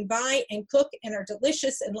that you can buy and cook and are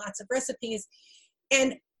delicious, and lots of recipes.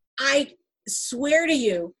 And I swear to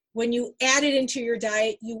you, when you add it into your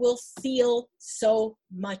diet, you will feel so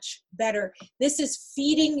much better. This is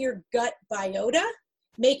feeding your gut biota,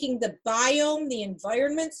 making the biome, the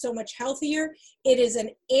environment, so much healthier. It is an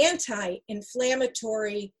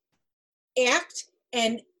anti-inflammatory act,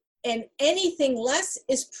 and anything less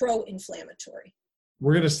is pro-inflammatory.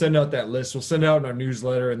 We're going to send out that list. We'll send it out in our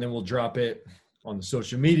newsletter, and then we'll drop it on the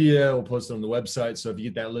social media. We'll post it on the website. So if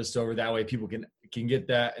you get that list over, that way people can get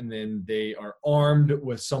that, and then they are armed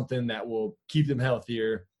with something that will keep them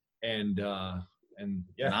healthier. And yeah. And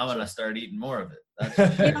I'm going to start eating more of it.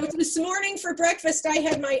 This morning for breakfast, I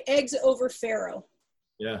had my eggs over farro.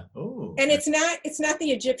 Yeah. Oh. And it's not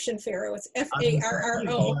the Egyptian farro. It's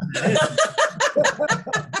Farro.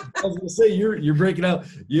 I was gonna say you're breaking out.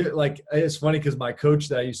 It's funny because my coach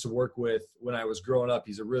that I used to work with when I was growing up,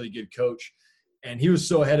 he's a really good coach, and he was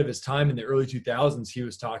so ahead of his time in the early 2000s. He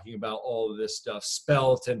was talking about all of this stuff,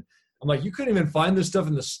 spelt, and I'm like, you couldn't even find this stuff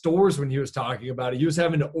in the stores when he was talking about it. He was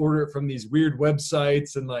having to order it from these weird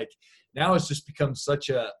websites, and now it's just become such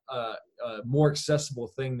a more accessible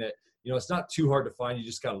thing that, it's not too hard to find. You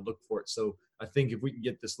just got to look for it. So I think if we can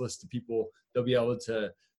get this list to people, they'll be able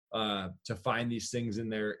to find these things in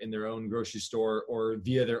their own grocery store or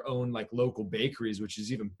via their own local bakeries, which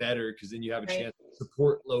is even better, because then you have a chance to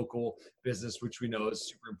support local business, which we know is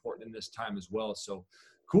super important in this time as well. So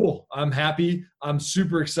cool. I'm happy. I'm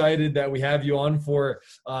super excited that we have you on for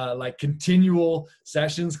continual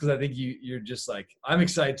sessions, because I think you're just I'm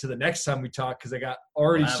excited to the next time we talk, because I got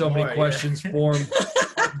already so many questions formed.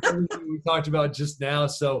 Everything we talked about just now.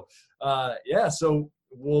 So so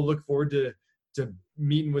we'll look forward to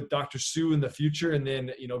meeting with Dr. Sue in the future, and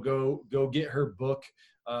then go get her book,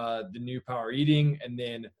 The New Power Eating, and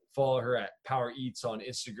then follow her at Power Eats on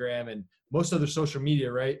Instagram and most other social media,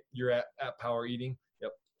 right? You're at Power Eating.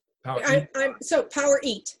 Yep. Power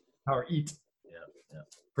Eat. Power Eat. Yeah.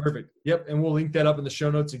 Perfect. Yep. And we'll link that up in the show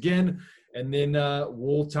notes again, and then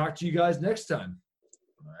we'll talk to you guys next time.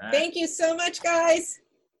 All right. Thank you so much, guys.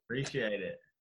 Appreciate it.